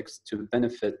robotics to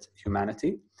benefit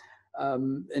humanity.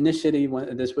 Initially,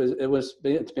 when it was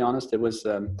to be honest, it was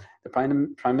the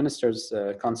Prime Minister's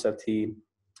concept. He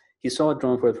saw a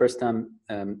drone for the first time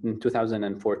in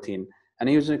 2014, and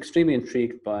he was extremely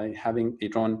intrigued by having a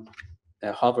drone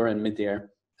hover in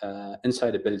midair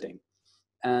inside a building.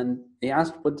 And he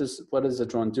asked, what does a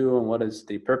drone do, and what is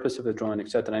the purpose of the drone,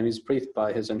 etc. And he's briefed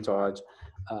by his entourage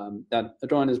that a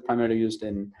drone is primarily used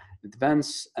in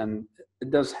defense, and it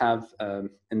does have,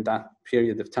 in that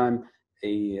period of time,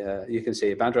 you can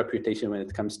say a bad reputation when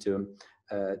it comes to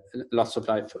loss of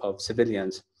life of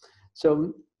civilians.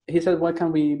 So he said, why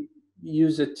can't we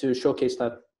use it to showcase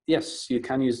that, yes, you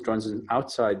can use drones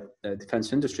outside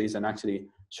defense industries and actually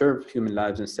serve human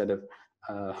lives instead of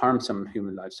harm some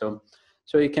human lives.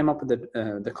 So he came up with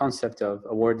the concept of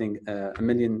awarding a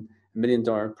 $1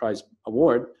 million prize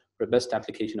award for best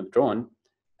application of drone.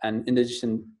 And in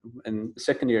addition, in the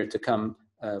second year to come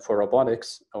for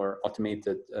robotics or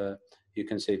automated, you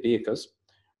can say vehicles,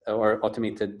 or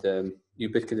automated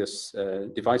ubiquitous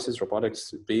devices,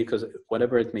 robotics, vehicles,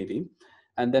 whatever it may be.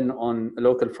 And then on a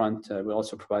local front, we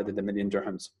also provided $1 million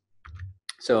dirhams.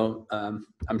 So I'm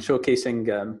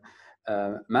showcasing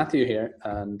Matthew here,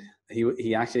 and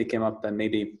he actually came up, and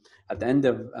maybe at the end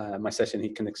of my session, he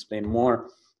can explain more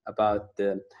about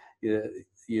the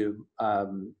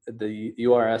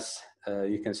URS,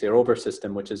 you can say rover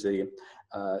system, which is the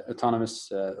autonomous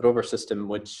rover system,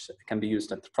 which can be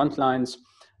used at the front lines.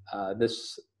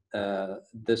 This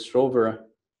rover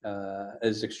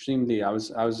is extremely, I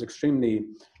was extremely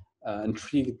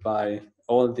intrigued by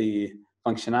all the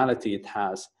functionality it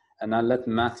has, and I'll let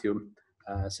Matthew,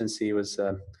 since he was,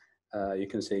 you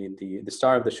can say the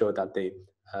star of the show that day,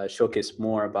 showcase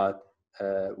more about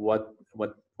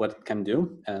what it can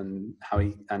do and how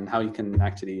he can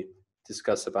actually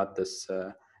discuss about this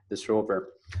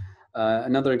rover.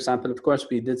 Another example, of course,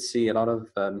 we did see a lot of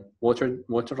water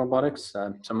robotics.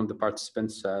 Some of the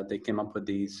participants, they came up with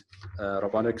these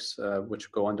robotics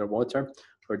which go underwater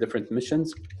for different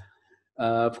missions.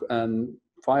 And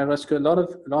fire rescue, a lot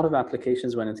of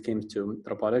applications when it came to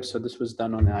robotics. So this was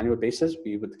done on an annual basis.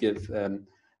 We would give you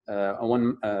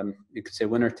could say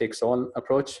winner takes all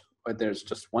approach, where there's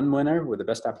just one winner with the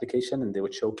best application, and they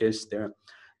would showcase their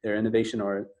innovation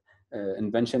or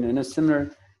invention in a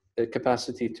similar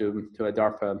capacity to a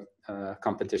DARPA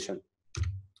competition.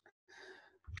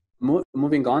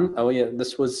 Moving on. Oh yeah,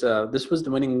 this was the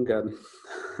winning.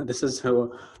 This is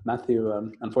who Matthew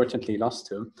unfortunately lost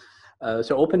to.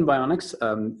 So Open Bionics.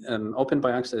 Open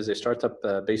Bionics is a startup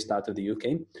based out of the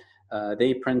UK.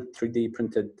 They print 3D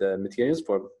printed materials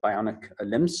for bionic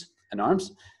limbs and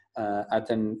arms at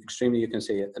an extremely, you can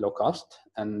say, low cost,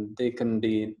 and they can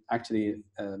be actually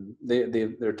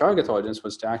their target audience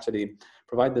was to actually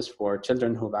provide this for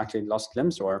children who have actually lost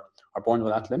limbs or are born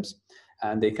without limbs,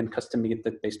 and they can custom make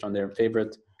it based on their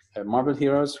favorite Marvel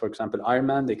heroes. For example, Iron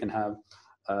Man. They can have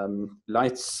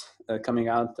lights coming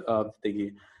out of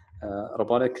the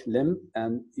robotic limb,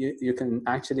 and you can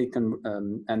actually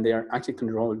and they are actually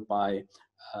controlled by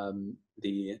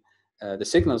the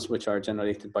signals which are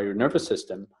generated by your nervous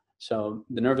system. So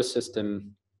the nervous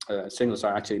system signals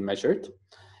are actually measured,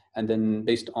 and then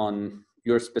based on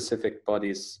your specific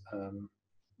body's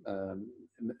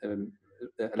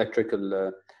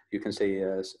electrical, you can say,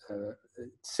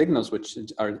 signals which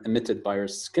are emitted by your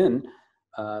skin,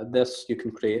 thus you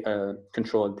can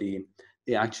control the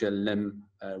actual limb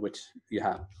which you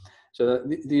have. So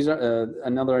these are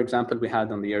another example we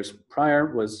had on the years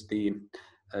prior was the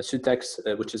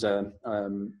Suitex, which is a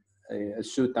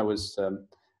suit that was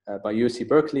by UC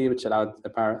Berkeley, which allowed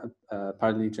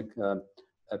paraplegic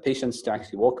patients to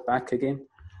actually walk back again.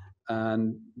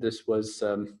 And this was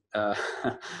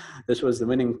this was the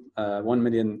winning 1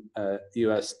 million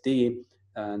USD.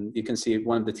 And you can see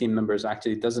one of the team members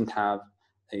actually doesn't have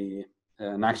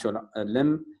an actual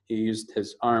limb. He used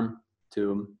his arm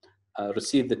to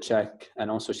receive the check and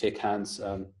also shake hands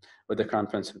with the Crown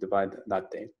Prince of Dubai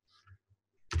that day.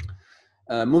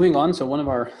 Moving on, so one of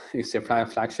our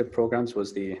flagship programs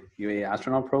was the UAE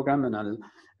Astronaut Program, and I'll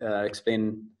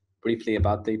explain briefly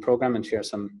about the program and share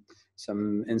some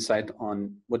some insight on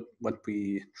what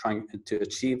we trying to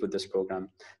achieve with this program.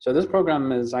 So this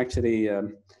program is actually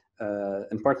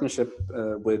in partnership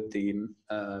with the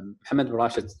Mohammed bin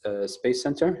Rashid Space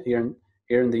Center here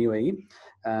in the UAE.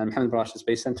 Mohammed bin Rashid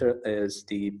Space Center is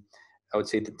I would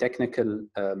say the technical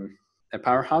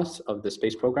powerhouse of the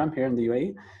space program here in the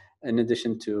UAE, in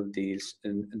addition to the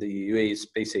UAE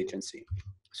Space Agency.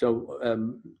 So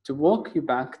to walk you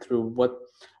back through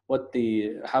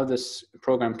how this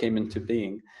program came into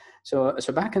being. So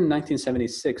back in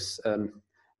 1976,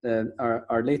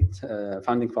 our late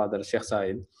founding father, Sheikh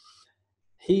Zayed,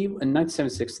 in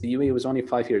 1976, the UAE was only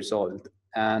 5 years old,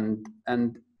 and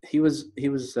he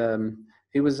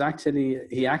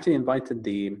actually invited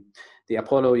the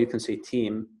Apollo, you can say,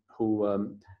 team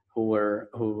who've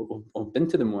been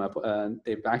to the moon.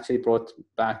 They've actually brought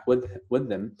back with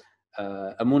them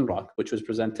a moon rock, which was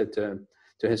presented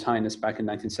to His Highness back in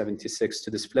 1976 to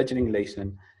this fledgling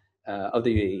nation of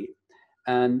the UAE,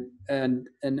 and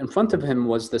in front of him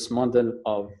was this model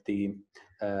of the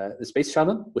space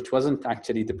shuttle, which wasn't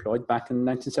actually deployed back in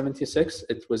 1976.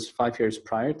 It was 5 years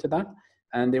prior to that,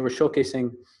 and they were showcasing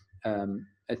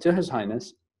to His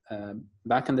Highness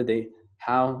back in the day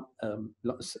how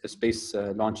space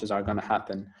launches are going to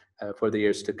happen for the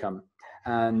years to come.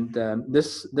 And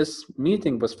this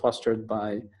meeting was fostered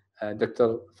by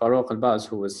Dr. Farouk Al-Baz,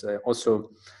 who was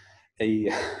also a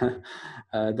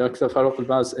Dr. Farouk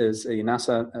Al-Baz is a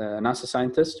NASA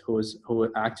scientist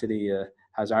who actually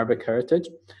has Arabic heritage,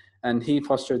 and he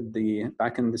fostered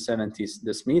back in the 70s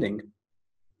this meeting,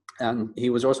 and he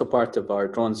was also part of our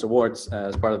Drones Awards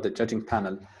as part of the judging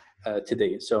panel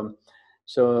today. So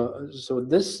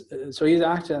he's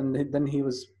actually, and then he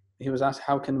was asked,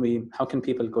 how can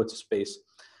people go to space?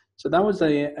 So that was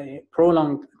a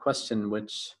prolonged question,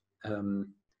 which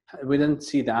we didn't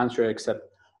see the answer except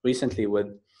recently with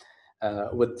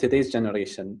today's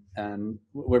generation. And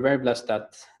we're very blessed that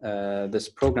this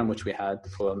program which we had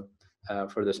for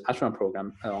this astronaut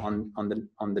program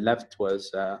on the left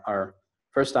was our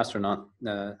first astronaut,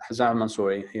 Hazza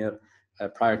al-Mansouri, here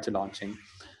prior to launching.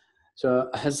 So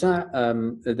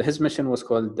Hazza, his mission was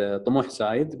called Tumuh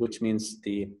Zayed, which means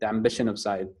the ambition of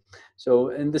Zayed. So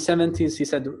in the 70s, he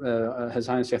said, His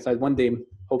Highness Sheikh Zayed, one day,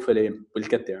 hopefully, we'll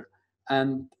get there.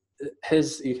 And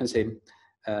you can say,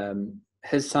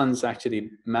 his sons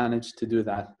actually managed to do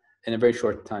that in a very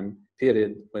short time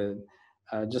period. With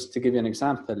just to give you an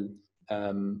example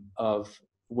of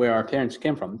where our parents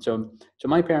came from. So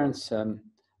my parents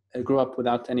grew up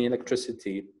without any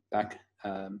electricity back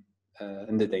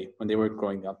in the day when they were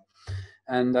growing up.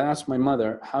 And I asked my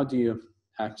mother, how do you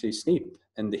actually sleep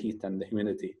in the heat and the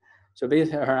humidity? So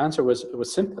her answer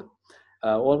was simple.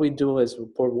 All we do is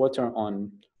pour water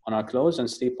on our clothes and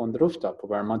sleep on the rooftop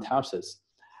of our mud houses.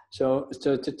 So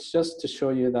just to show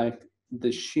you like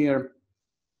the sheer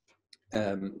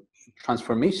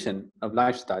transformation of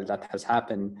lifestyle that has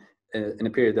happened in a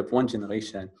period of one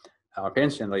generation, our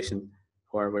parents' generation,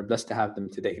 where we're blessed to have them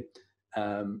today,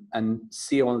 and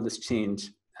see all this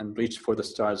change and reach for the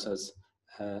stars as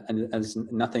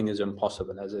nothing is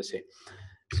impossible, as I say.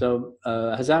 So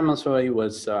Hazza al-Mansouri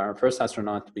was our first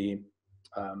astronaut.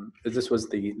 This was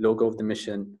the logo of the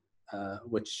mission,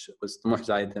 which was Tumuh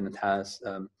Zayed, and it has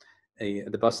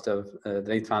the bust of the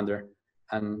late founder,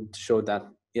 and to show that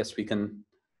yes, we can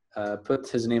put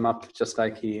his name up just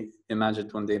like he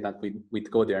imagined one day that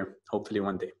we'd go there, hopefully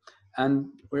one day. And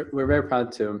we're very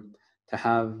proud to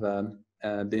have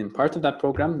been part of that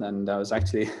program. And I was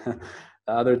actually the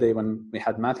other day when we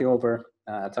had Matthew over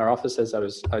at our offices,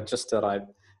 I just arrived.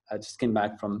 I just came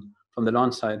back from the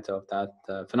launch site of that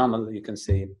phenomenal, you can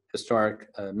say, historic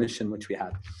mission which we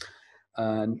had.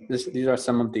 These are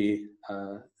some of the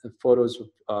photos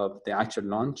of the actual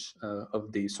launch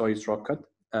of the Soyuz rocket.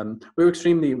 We were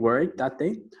extremely worried that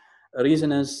day. The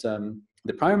reason is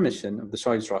the prior mission of the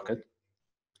Soyuz rocket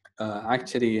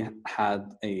actually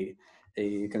had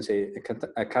you can say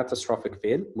a catastrophic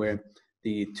fail, where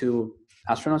the two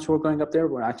astronauts who were going up there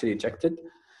were actually ejected.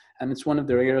 And it's one of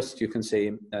the rarest, you can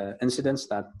say, incidents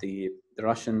that the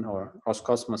Russian or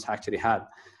Roscosmos actually had.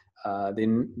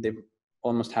 They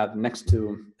almost had next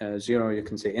to zero, you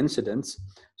can say, incidents.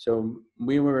 So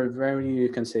we were very, you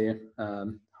can say,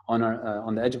 on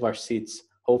the edge of our seats,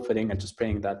 hoping and just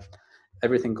praying that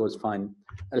everything goes fine.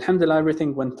 Alhamdulillah,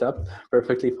 everything went up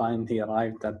perfectly fine. He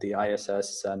arrived at the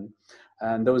ISS,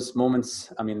 and those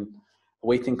moments, I mean,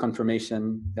 awaiting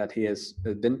confirmation that he's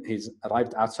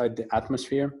arrived outside the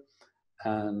atmosphere.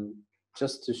 And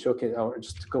just to showcase, or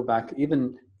just to go back,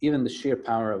 even the sheer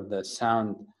power of the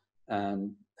sound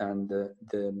and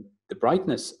the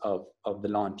brightness of the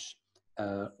launch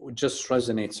just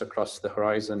resonates across the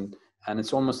horizon and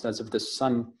it's almost as if the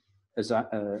sun is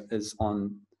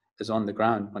on the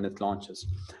ground when it launches.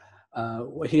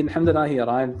 Alhamdulillah, he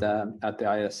arrived at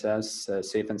the ISS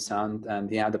safe and sound, and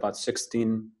he had about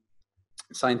 16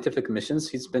 scientific missions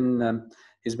he's been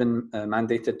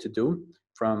mandated to do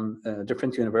from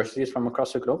different universities from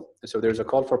across the globe. So there's a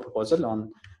call for proposal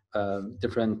on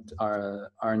different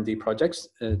R&D projects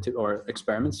or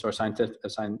experiments or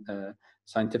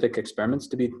scientific experiments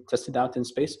to be tested out in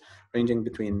space, ranging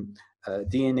between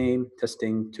DNA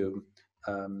testing to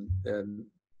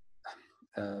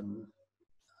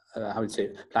how would you say,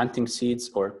 planting seeds,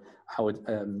 or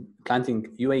planting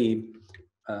UAE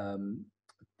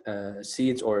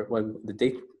seeds, or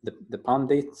the palm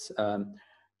dates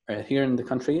here in the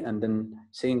country, and then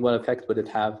seeing what effect would it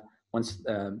have once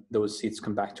those seeds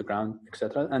come back to ground,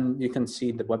 etc. And you can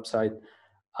see the website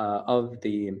of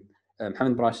the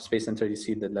Hamid Barash Space Center. You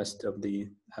see the list of the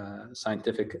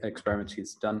scientific experiments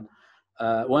he's done.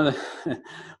 One of the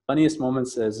funniest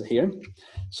moments is here.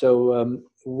 So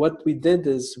what we did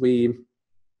is we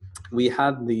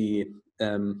had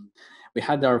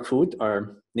our food,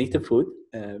 our native food,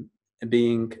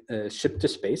 being shipped to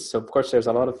space. So of course there's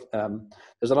a lot of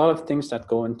things that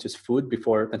go into food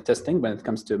before testing when it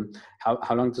comes to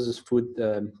how long does this food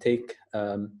take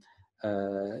to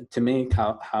make,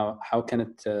 how can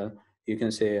it you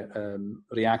can say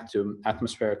react to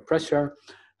atmospheric pressure,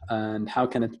 and how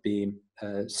can it be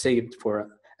saved for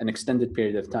an extended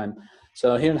period of time.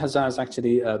 So here Hazza is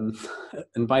actually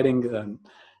inviting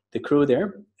the crew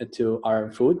there to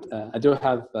our food. I do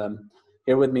have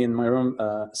here with me in my room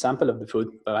a sample of the food,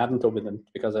 but I haven't opened it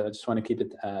because I just want to keep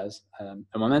it as a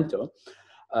memento.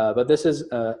 But this is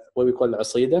what we call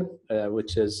asida,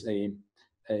 which is a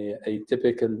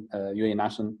typical UAE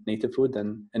national native food,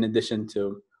 and in addition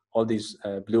to all these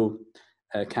blue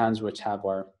cans which have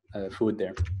our food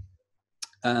there.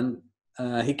 And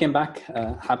he came back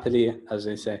happily, as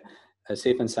they say,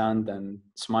 safe and sound, and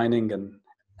smiling,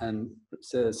 and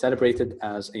celebrated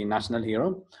as a national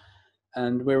hero.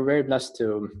 And we're very blessed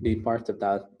to be part of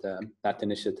that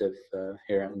initiative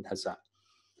here in Hazza.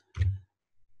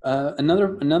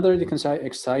 Another you can say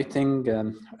exciting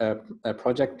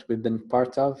project we've been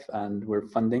part of and we're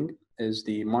funding is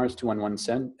the Mars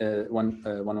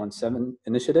 2117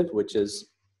 initiative, which is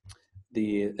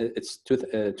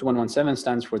 2117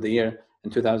 stands for the year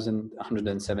in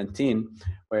 2117,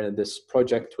 where this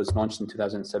project was launched in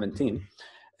 2017.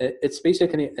 It's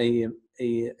basically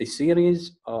a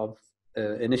series of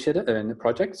initiative and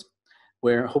projects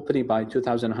where hopefully by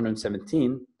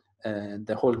 2117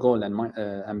 the whole goal and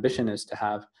ambition is to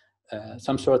have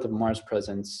some sort of Mars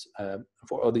presence,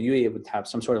 or the UAE would have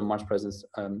some sort of Mars presence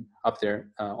up there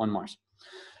on Mars.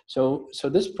 So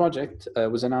this project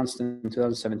was announced in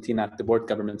 2017 at the Board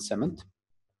Government Summit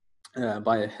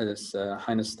by His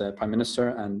Highness the Prime Minister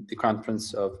and the Crown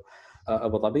Prince of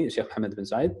Abu Dhabi, Sheikh Mohammed bin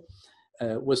Zayed,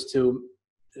 was to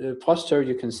foster,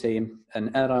 you can say,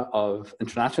 an era of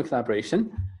international collaboration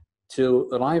to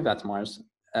arrive at Mars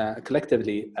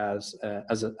collectively as a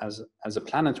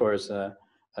planet, or as a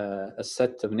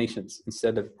set of nations,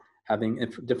 instead of having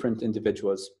different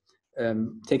individuals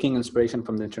taking inspiration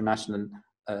from the International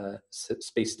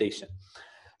Space Station.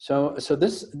 So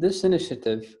this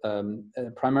initiative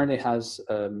primarily has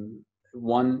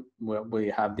one where we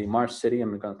have the Mars City, and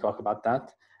we're going to talk about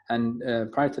that. And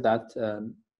prior to that,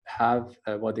 have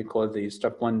what they call the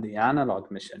Step 1, the analog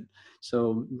mission.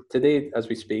 So today, as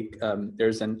we speak,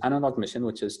 there's an analog mission,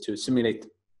 which is to simulate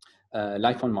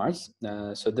life on Mars.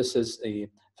 So this is a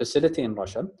facility in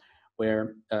Russia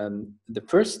where the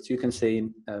first, you can say,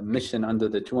 mission under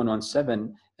the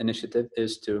 2117 initiative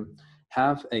is to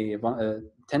have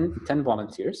 10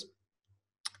 volunteers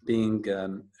being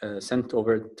sent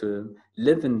over to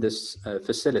live in this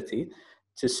facility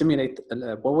to simulate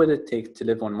what would it take to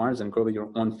live on Mars and grow your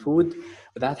own food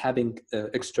without having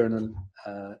external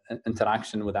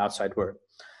interaction with outside world.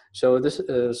 So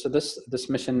this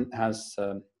mission has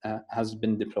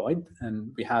been deployed,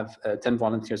 and we have 10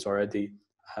 volunteers already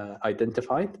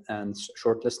identified and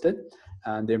shortlisted,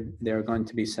 and they're going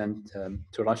to be sent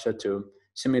to Russia to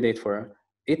simulate for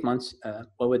 8 months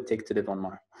what would it take to live on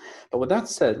Mars. But with that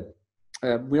said,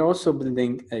 we're also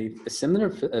building a similar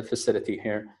facility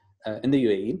here in the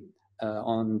UAE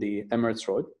on the Emirates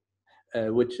Road,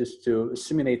 which is to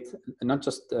simulate not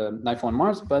just life on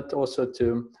Mars, but also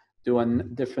to do a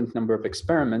different number of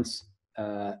experiments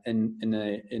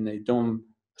in a dome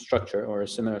structure, or a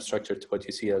similar structure to what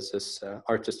you see as this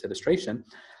artist illustration,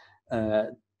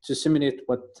 to simulate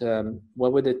what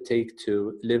would it take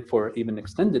to live for even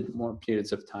extended more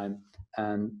periods of time.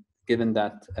 And given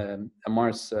that a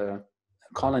Mars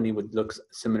colony would look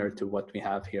similar to what we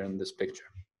have here in this picture.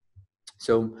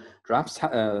 So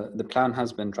the plan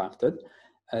has been drafted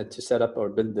to set up or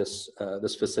build this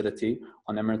facility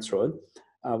on Emirates Road.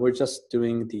 We're just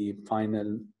doing the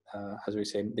final, as we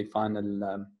say, the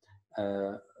final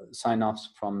sign-offs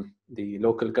from the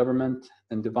local government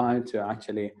in Dubai to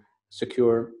actually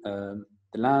secure the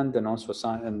land, and also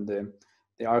sign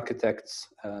the architects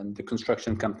and the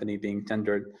construction company being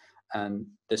tendered, and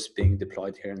this being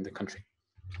deployed here in the country.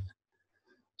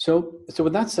 So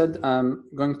with that said, I'm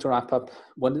going to wrap up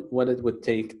what it would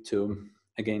take to,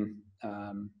 again,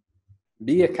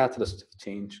 be a catalyst of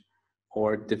change,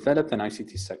 or develop an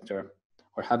ICT sector,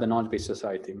 or have a knowledge-based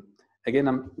society. Again,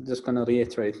 I'm just going to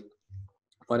reiterate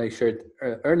what I shared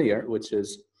earlier, which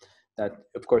is that,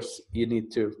 of course, you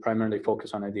need to primarily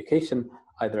focus on education,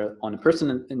 either on a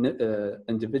personal,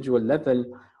 individual level,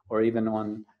 or even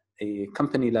on a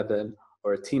company level,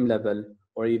 or a team level,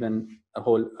 or even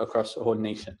across a whole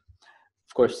nation.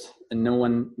 Of course, and no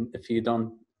one, if you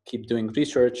don't keep doing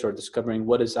research or discovering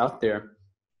what is out there,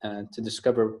 to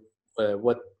discover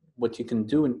what you can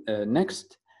do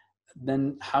next,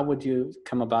 then how would you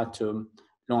come about to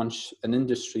launch an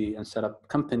industry and set up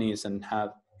companies and have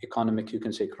economic, you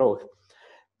can say, growth?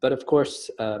 But of course,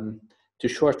 to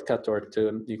shortcut, or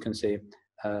to, you can say,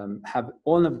 have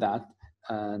all of that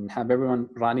and have everyone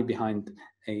rally behind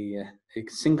a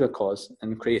single cause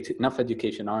and create enough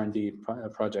education, R&D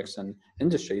projects and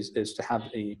industries, is to have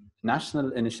a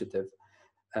national initiative,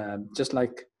 just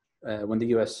like when the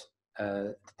US,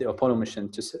 the Apollo mission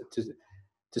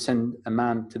to send a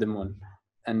man to the moon,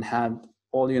 and had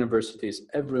all universities,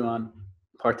 everyone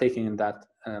partaking in that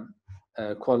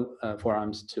call for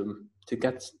arms to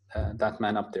get that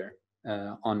man up there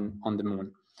on the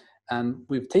moon. And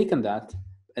we've taken that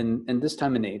in this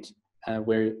time and age,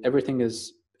 where everything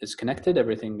is connected,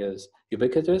 everything is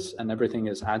ubiquitous, and everything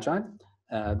is agile.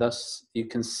 Thus, you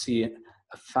can see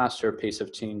a faster pace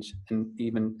of change,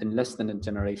 even in less than a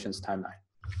generation's timeline.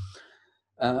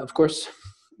 Of course,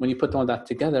 when you put all that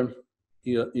together,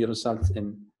 you result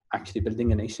in actually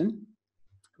building a nation.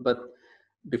 But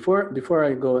before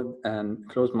I go and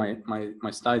close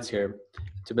my slides here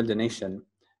to build a nation,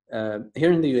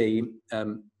 here in the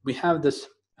UAE, we have this,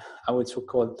 I would so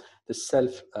call this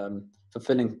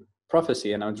self-fulfilling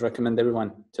prophecy, and I would recommend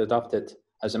everyone to adopt it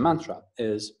as a mantra,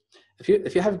 is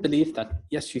if you have belief that,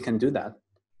 yes, you can do that,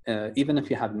 even if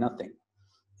you have nothing,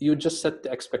 you just set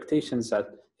the expectations that,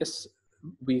 yes,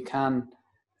 we can,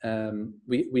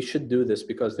 we should do this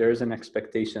because there is an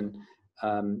expectation,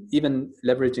 even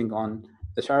leveraging on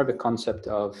the Arabic concept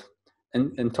of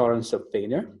intolerance of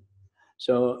failure.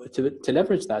 So to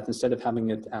leverage that, instead of having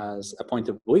it as a point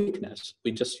of weakness,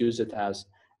 we just use it as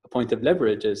a point of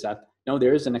leverage, is that, no,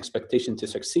 there is an expectation to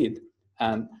succeed,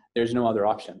 and there's no other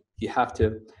option. You have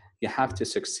to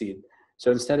succeed.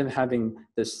 So instead of having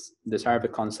this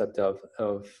Arabic concept of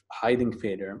hiding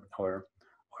failure, or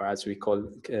as we call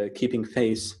keeping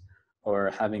face,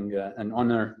 or having an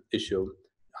honor issue,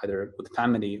 either with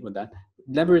family, with that,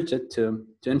 leverage it to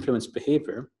influence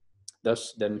behavior,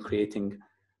 thus then creating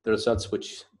the results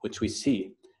which we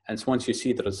see. And so once you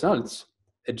see the results,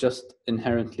 it just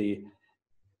inherently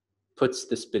puts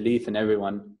this belief in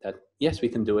everyone that, yes, we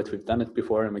can do it, we've done it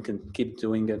before, and we can keep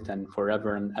doing it, and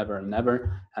forever and ever and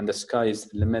ever, and the sky is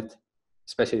the limit,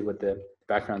 especially with the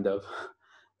background of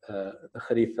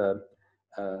Khalifa,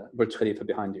 Burj Khalifa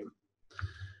behind you.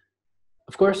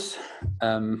 Of course,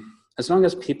 as long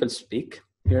as people speak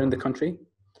here in the country,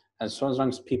 as long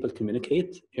as people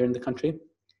communicate here in the country,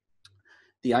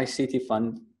 the ICT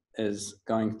Fund is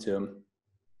going to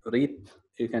reap,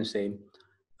 you can say,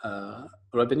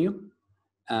 revenue.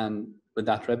 And with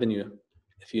that revenue,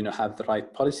 if you have the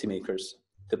right policymakers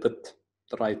to put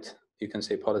the right, you can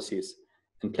say, policies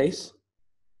in place,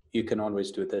 you can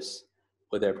always do this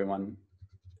with everyone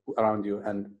around you,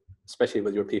 and especially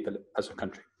with your people as a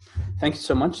country. Thank you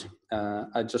so much.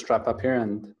 I'll just wrap up here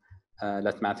and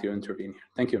let Matthew intervene here.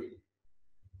 Thank you.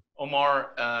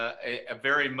 Omar, a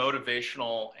very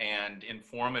motivational and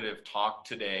informative talk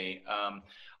today.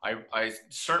 I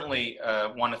certainly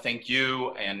want to thank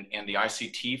you and the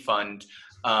ICT Fund.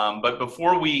 But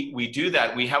before we do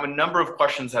that, we have a number of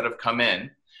questions that have come in.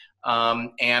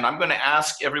 And I'm going to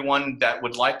ask everyone that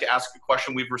would like to ask a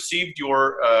question. We've received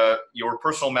your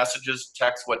personal messages,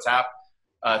 text, WhatsApp.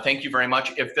 Thank you very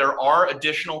much. If there are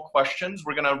additional questions,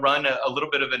 we're going to run a little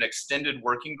bit of an extended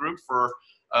working group for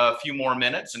a few more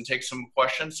minutes and take some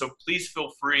questions. So please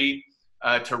feel free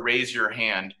to raise your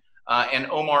hand. And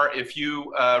Omar, if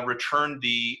you return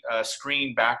the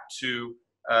screen back to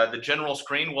the general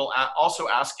screen, we'll also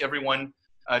ask everyone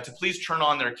to please turn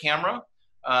on their camera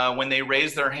when they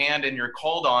raise their hand and you're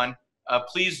called on,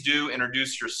 please do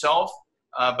introduce yourself,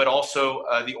 but also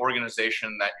the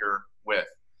organization that you're with.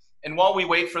 And while we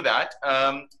wait for that,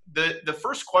 the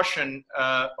first question,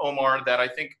 Omar, that I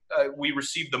think we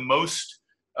received the most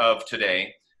of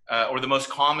today, or the most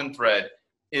common thread,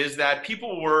 is that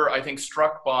people were, I think,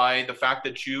 struck by the fact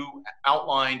that you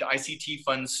outlined ICT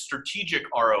Fund's strategic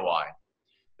ROI.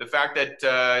 The fact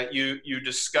that you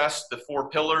discussed the 4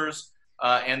 pillars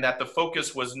and that the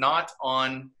focus was not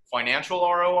on financial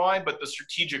ROI, but the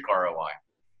strategic ROI.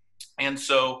 And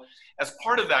so as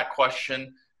part of that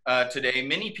question today,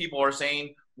 many people are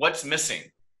saying, what's missing?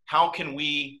 How can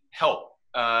we help?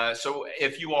 So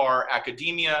if you are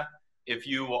academia, if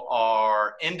you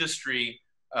are industry,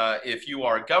 if you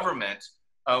are government,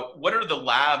 what are the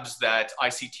labs that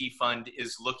ICT Fund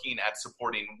is looking at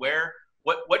supporting?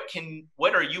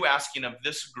 What are you asking of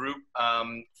this group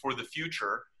for the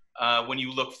future when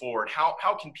you look forward?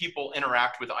 How can people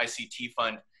interact with ICT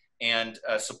Fund and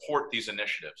support these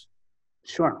initiatives?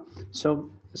 Sure.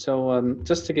 So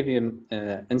just to give you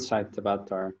insight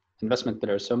about our investment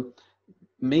pillar. So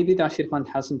maybe the ICT Fund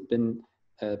hasn't been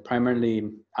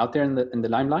primarily out there in the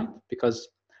limelight, because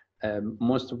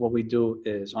most of what we do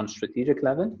is on strategic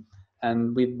level,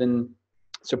 and we've been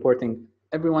supporting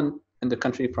everyone in the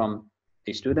country, from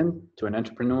a student to an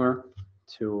entrepreneur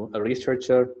to a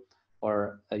researcher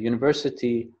or a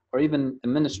university or even a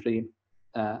ministry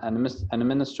and a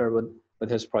minister with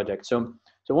his project. So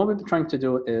what we've been trying to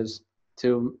do is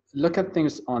to look at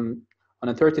things on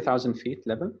a 30,000 feet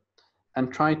level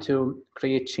and try to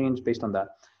create change based on that.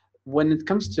 When it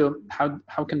comes to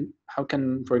how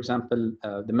can for example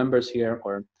the members here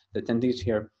or the attendees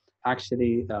here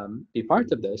actually be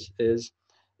part of this, is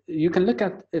you can look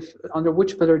at if under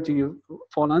which pillar do you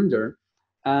fall under,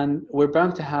 and we're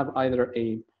bound to have either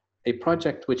a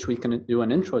project which we can do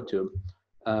an intro to,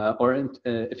 or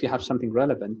if you have something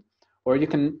relevant, or you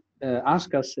can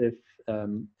ask us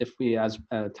if we, as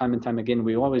time and time again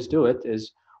we always do it,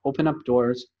 is open up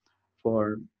doors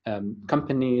for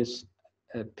companies,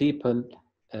 people,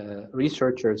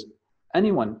 researchers,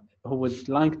 anyone who would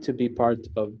like to be part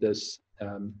of this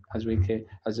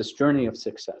as this journey of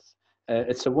success.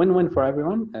 It's a win-win for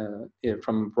everyone,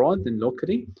 from abroad and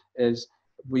locally. Is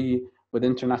we, with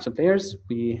international players,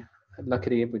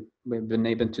 luckily we've been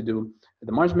able to do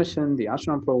the Mars mission, the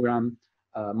astronaut program,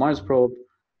 Mars probe,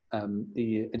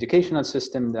 the educational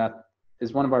system that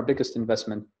is one of our biggest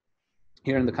investment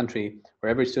here in the country, where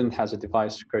every student has a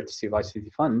device courtesy of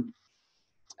ICT Fund.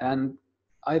 And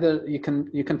either you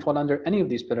can fall under any of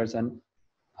these pillars, and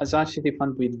as ICT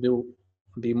Fund we'd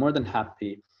be more than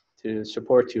happy to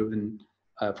support you in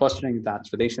fostering that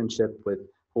relationship with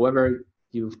whoever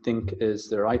you think is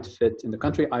the right fit in the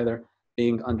country, either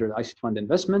being under the ICT Fund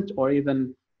investment or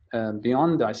even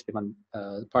beyond the ICT Fund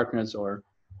partners or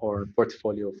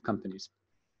portfolio of companies.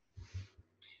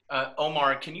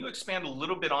 Omar, can you expand a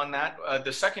little bit on that?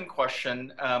 The second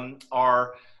question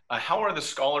how are the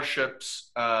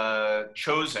scholarships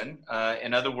chosen?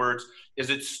 In other words, is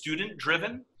it student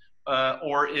driven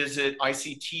or is it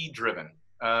ICT driven?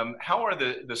 How are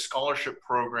the scholarship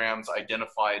programs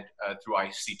identified through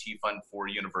ICT Fund for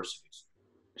universities?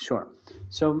 Sure.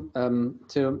 So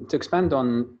to expand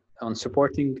on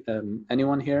supporting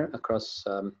anyone here across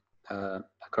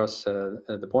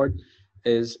the board,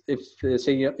 is if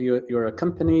say you're a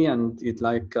company and you'd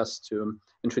like us to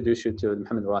introduce you to the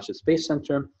Mohammed Rashid Space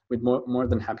Center, we'd more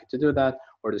than happy to do that,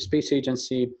 or the Space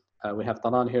Agency. We have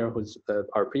Talal here, who's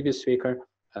our previous speaker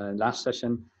last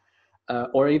session.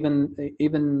 Or even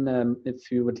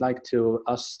if you would like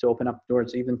us to open up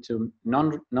doors even to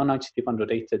non-ICT Fund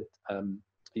related,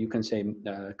 you can say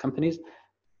companies.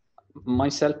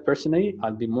 Myself personally,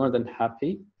 I'd be more than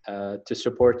happy to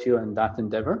support you in that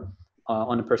endeavor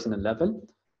on a personal level.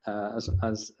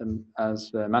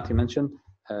 As Matthew mentioned,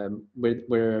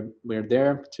 we're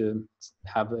there to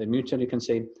have a mutual, you can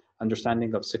say,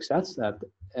 understanding of success. That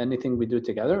anything we do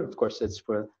together, of course, it's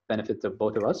for benefit of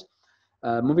both of us.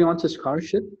 Moving on to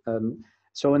scholarship.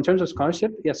 So in terms of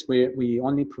scholarship, yes, we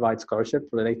only provide scholarship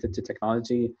related to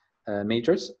technology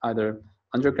majors, either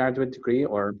undergraduate degree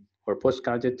or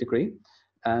postgraduate degree.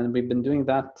 And we've been doing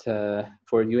that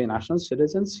for UAE national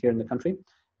citizens here in the country.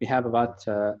 We have about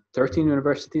 13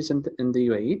 universities in the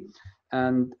UAE,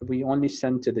 and we only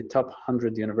send to the top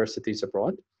 100 universities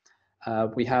abroad.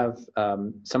 We have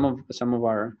some of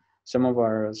our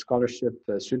scholarship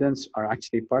students are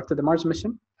actually part of the Mars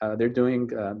mission. They're doing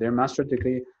their master's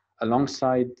degree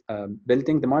alongside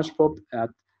building the Mars probe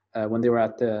when they were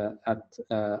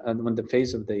when the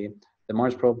phase of the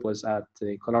Mars probe was at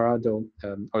the Colorado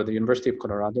or the University of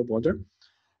Colorado Boulder.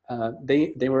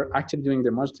 they were actually doing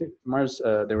their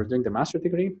they were doing the master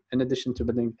degree in addition to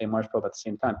building a Mars probe at the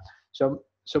same time.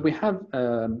 So we have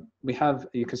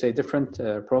you can say different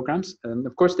programs, and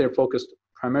of course they're focused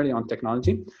primarily on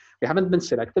technology. We haven't been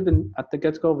selective at the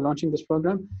get-go of launching this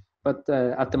program, but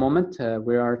at the moment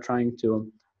we are trying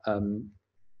to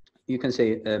you can say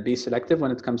be selective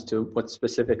when it comes to what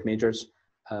specific majors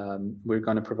we're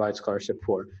going to provide scholarship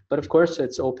for. But of course,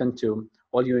 it's open to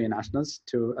all UAE nationals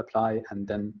to apply and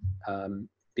then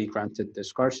be granted the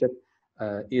scholarship.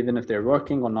 Even if they're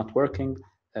working or not working,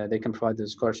 they can provide the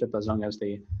scholarship as long as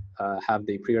they have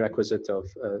the prerequisite of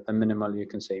a minimal, you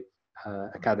can say,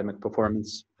 academic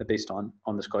performance based on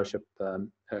the scholarship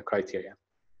criteria.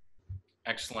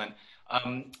 Excellent.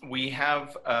 We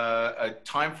have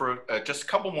time for just a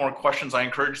couple more questions. I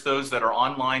encourage those that are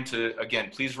online to, again,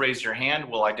 please raise your hand.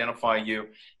 We'll identify you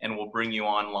and we'll bring you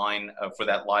online for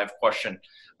that live question.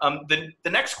 The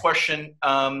next question,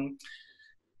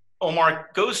 Omar,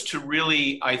 goes to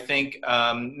really, I think,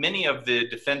 many of the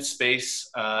defense space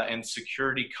and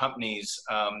security companies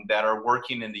that are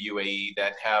working in the UAE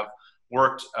that have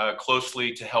worked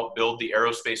closely to help build the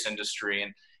aerospace industry.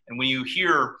 And when you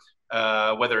hear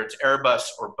whether it's Airbus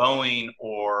or Boeing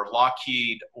or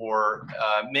Lockheed or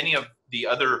many of the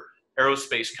other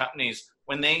aerospace companies,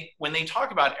 when they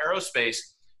talk about aerospace,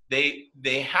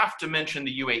 they have to mention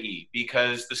the UAE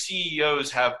because the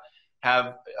CEOs have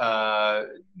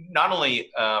not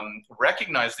only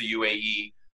recognized the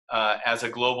UAE as a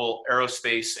global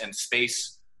aerospace and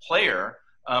space player,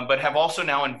 but have also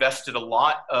now invested a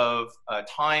lot of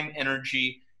time,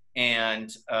 energy,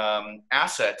 and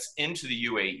assets into the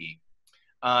UAE.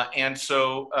 And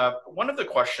so one of the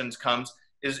questions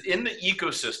is in the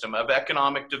ecosystem of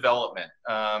economic development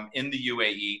in the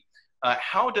UAE,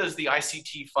 how does the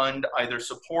ICT Fund either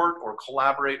support or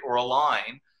collaborate or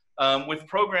align with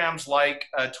programs like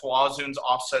Tawazun's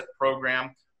offset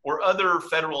program or other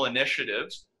federal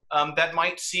initiatives that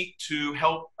might seek to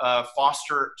help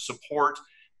foster support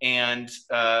and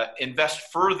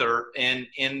invest further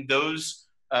in those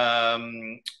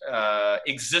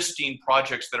existing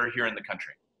projects that are here in the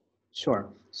country? Sure.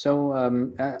 So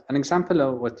an example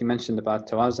of what you mentioned about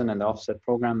Tawazun and the offset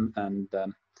program and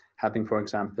having, for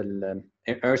example,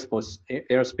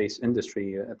 aerospace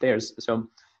industry players. So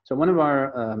one of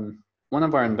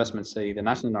our investments, say the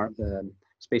National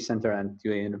Space Center and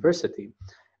UAE University,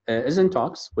 is in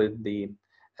talks with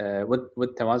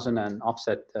with Tawazun and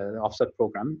offset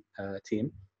program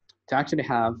team to actually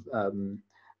have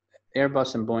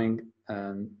Airbus and Boeing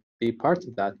be part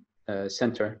of that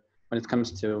center when it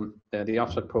comes to the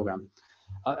offset program.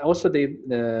 Also,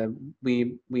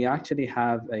 we actually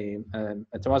have a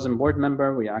Tawazun board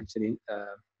member. We actually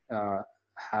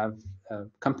have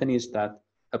companies that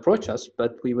approach us,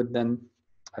 but we would then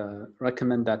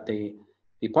recommend that they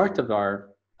be part of our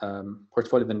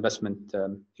portfolio of investment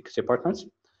you could say partners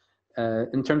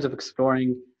in terms of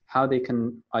exploring how they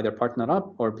can either partner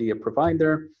up or be a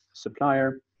provider,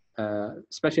 supplier,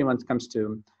 especially when it comes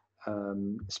to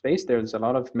space. There's a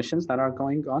lot of missions that are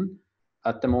going on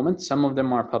at the moment. Some of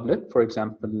them are public. For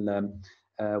example,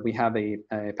 we have a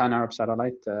Pan-Arab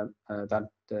satellite that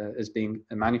is being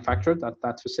manufactured at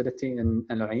that facility in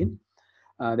Al Ain.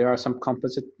 There are some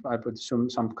composite, I would assume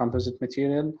some composite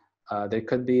material. There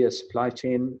could be a supply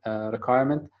chain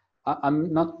requirement.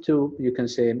 I'm not too, you can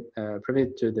say, privy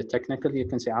to the technical, you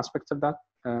can say, aspects of that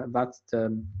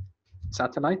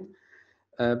satellite.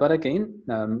 But again,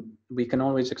 we can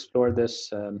always explore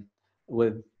this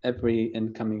with every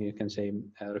incoming, you can say,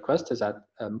 request is that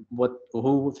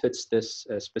who fits this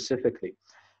specifically.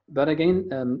 But again,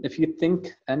 if you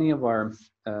think any of our,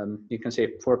 you can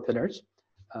say, 4 pillars,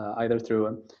 either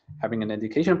through having an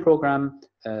education program,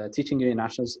 teaching UAE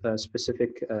nationals a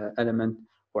specific element,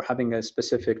 or having a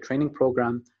specific training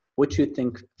program, which you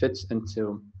think fits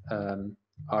into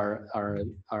our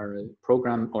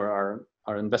program or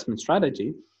our investment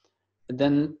strategy,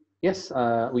 then yes,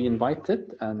 we invite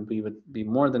it, and we would be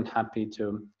more than happy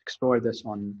to explore this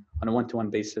on a one-to-one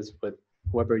basis with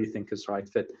whoever you think is the right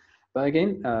fit. But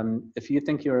again, if you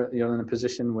think you're in a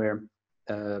position where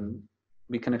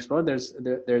we can explore,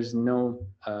 there's no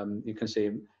you can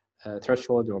say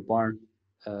threshold or bar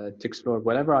to explore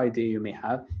whatever idea you may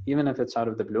have, even if it's out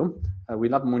of the blue. We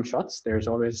love moonshots. There's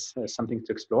always something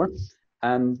to explore.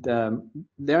 And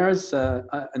there's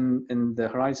in the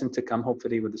horizon to come,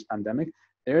 hopefully with this pandemic,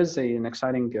 there is an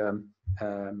exciting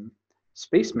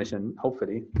space mission,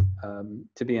 hopefully,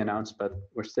 to be announced, but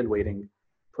we're still waiting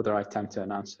for the right time to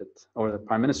announce it, or the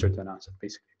Prime Minister to announce it,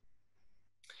 basically.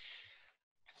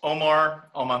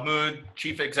 Omar Almahmoud,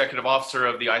 Chief Executive Officer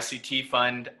of the ICT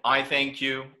Fund, I thank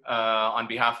you on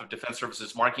behalf of Defense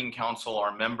Services Marketing Council,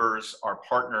 our members, our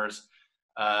partners.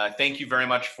 Thank you very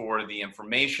much for the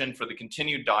information, for the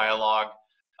continued dialogue.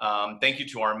 Thank you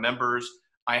to our members.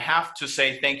 I have to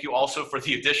say thank you also for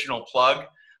the additional plug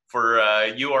for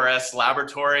URS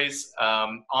Laboratories.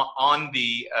 On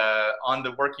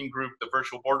the working group, the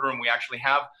virtual boardroom, we actually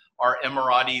have our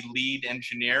Emirati lead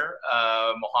engineer,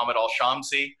 Mohammed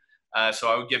Al-Shamsi.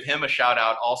 So I would give him a shout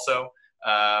out also,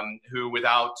 who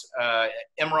without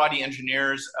Emirati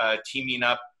engineers teaming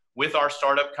up with our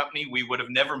startup company, we would have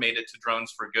never made it to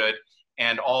Drones for Good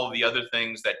and all of the other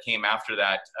things that came after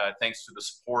that, thanks to the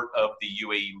support of the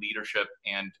UAE leadership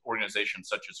and organizations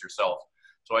such as yourself.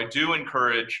 So I do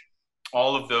encourage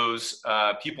all of those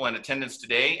people in attendance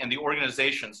today and the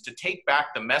organizations to take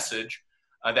back the message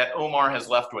that Omar has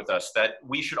left with us, that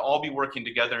we should all be working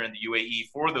together in the UAE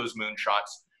for those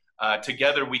moonshots.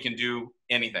 Together we can do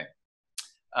anything.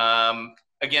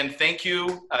 Again, thank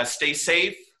you. Stay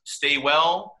safe, stay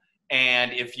well,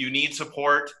 and if you need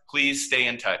support, please stay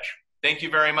in touch. Thank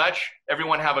you very much.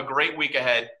 Everyone have a great week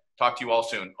ahead. Talk to you all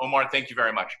soon. Omar, thank you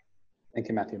very much. Thank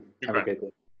you, Matthew. Have a great day.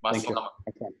 Thank you. Masalama.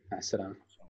 Okay. Assalamu.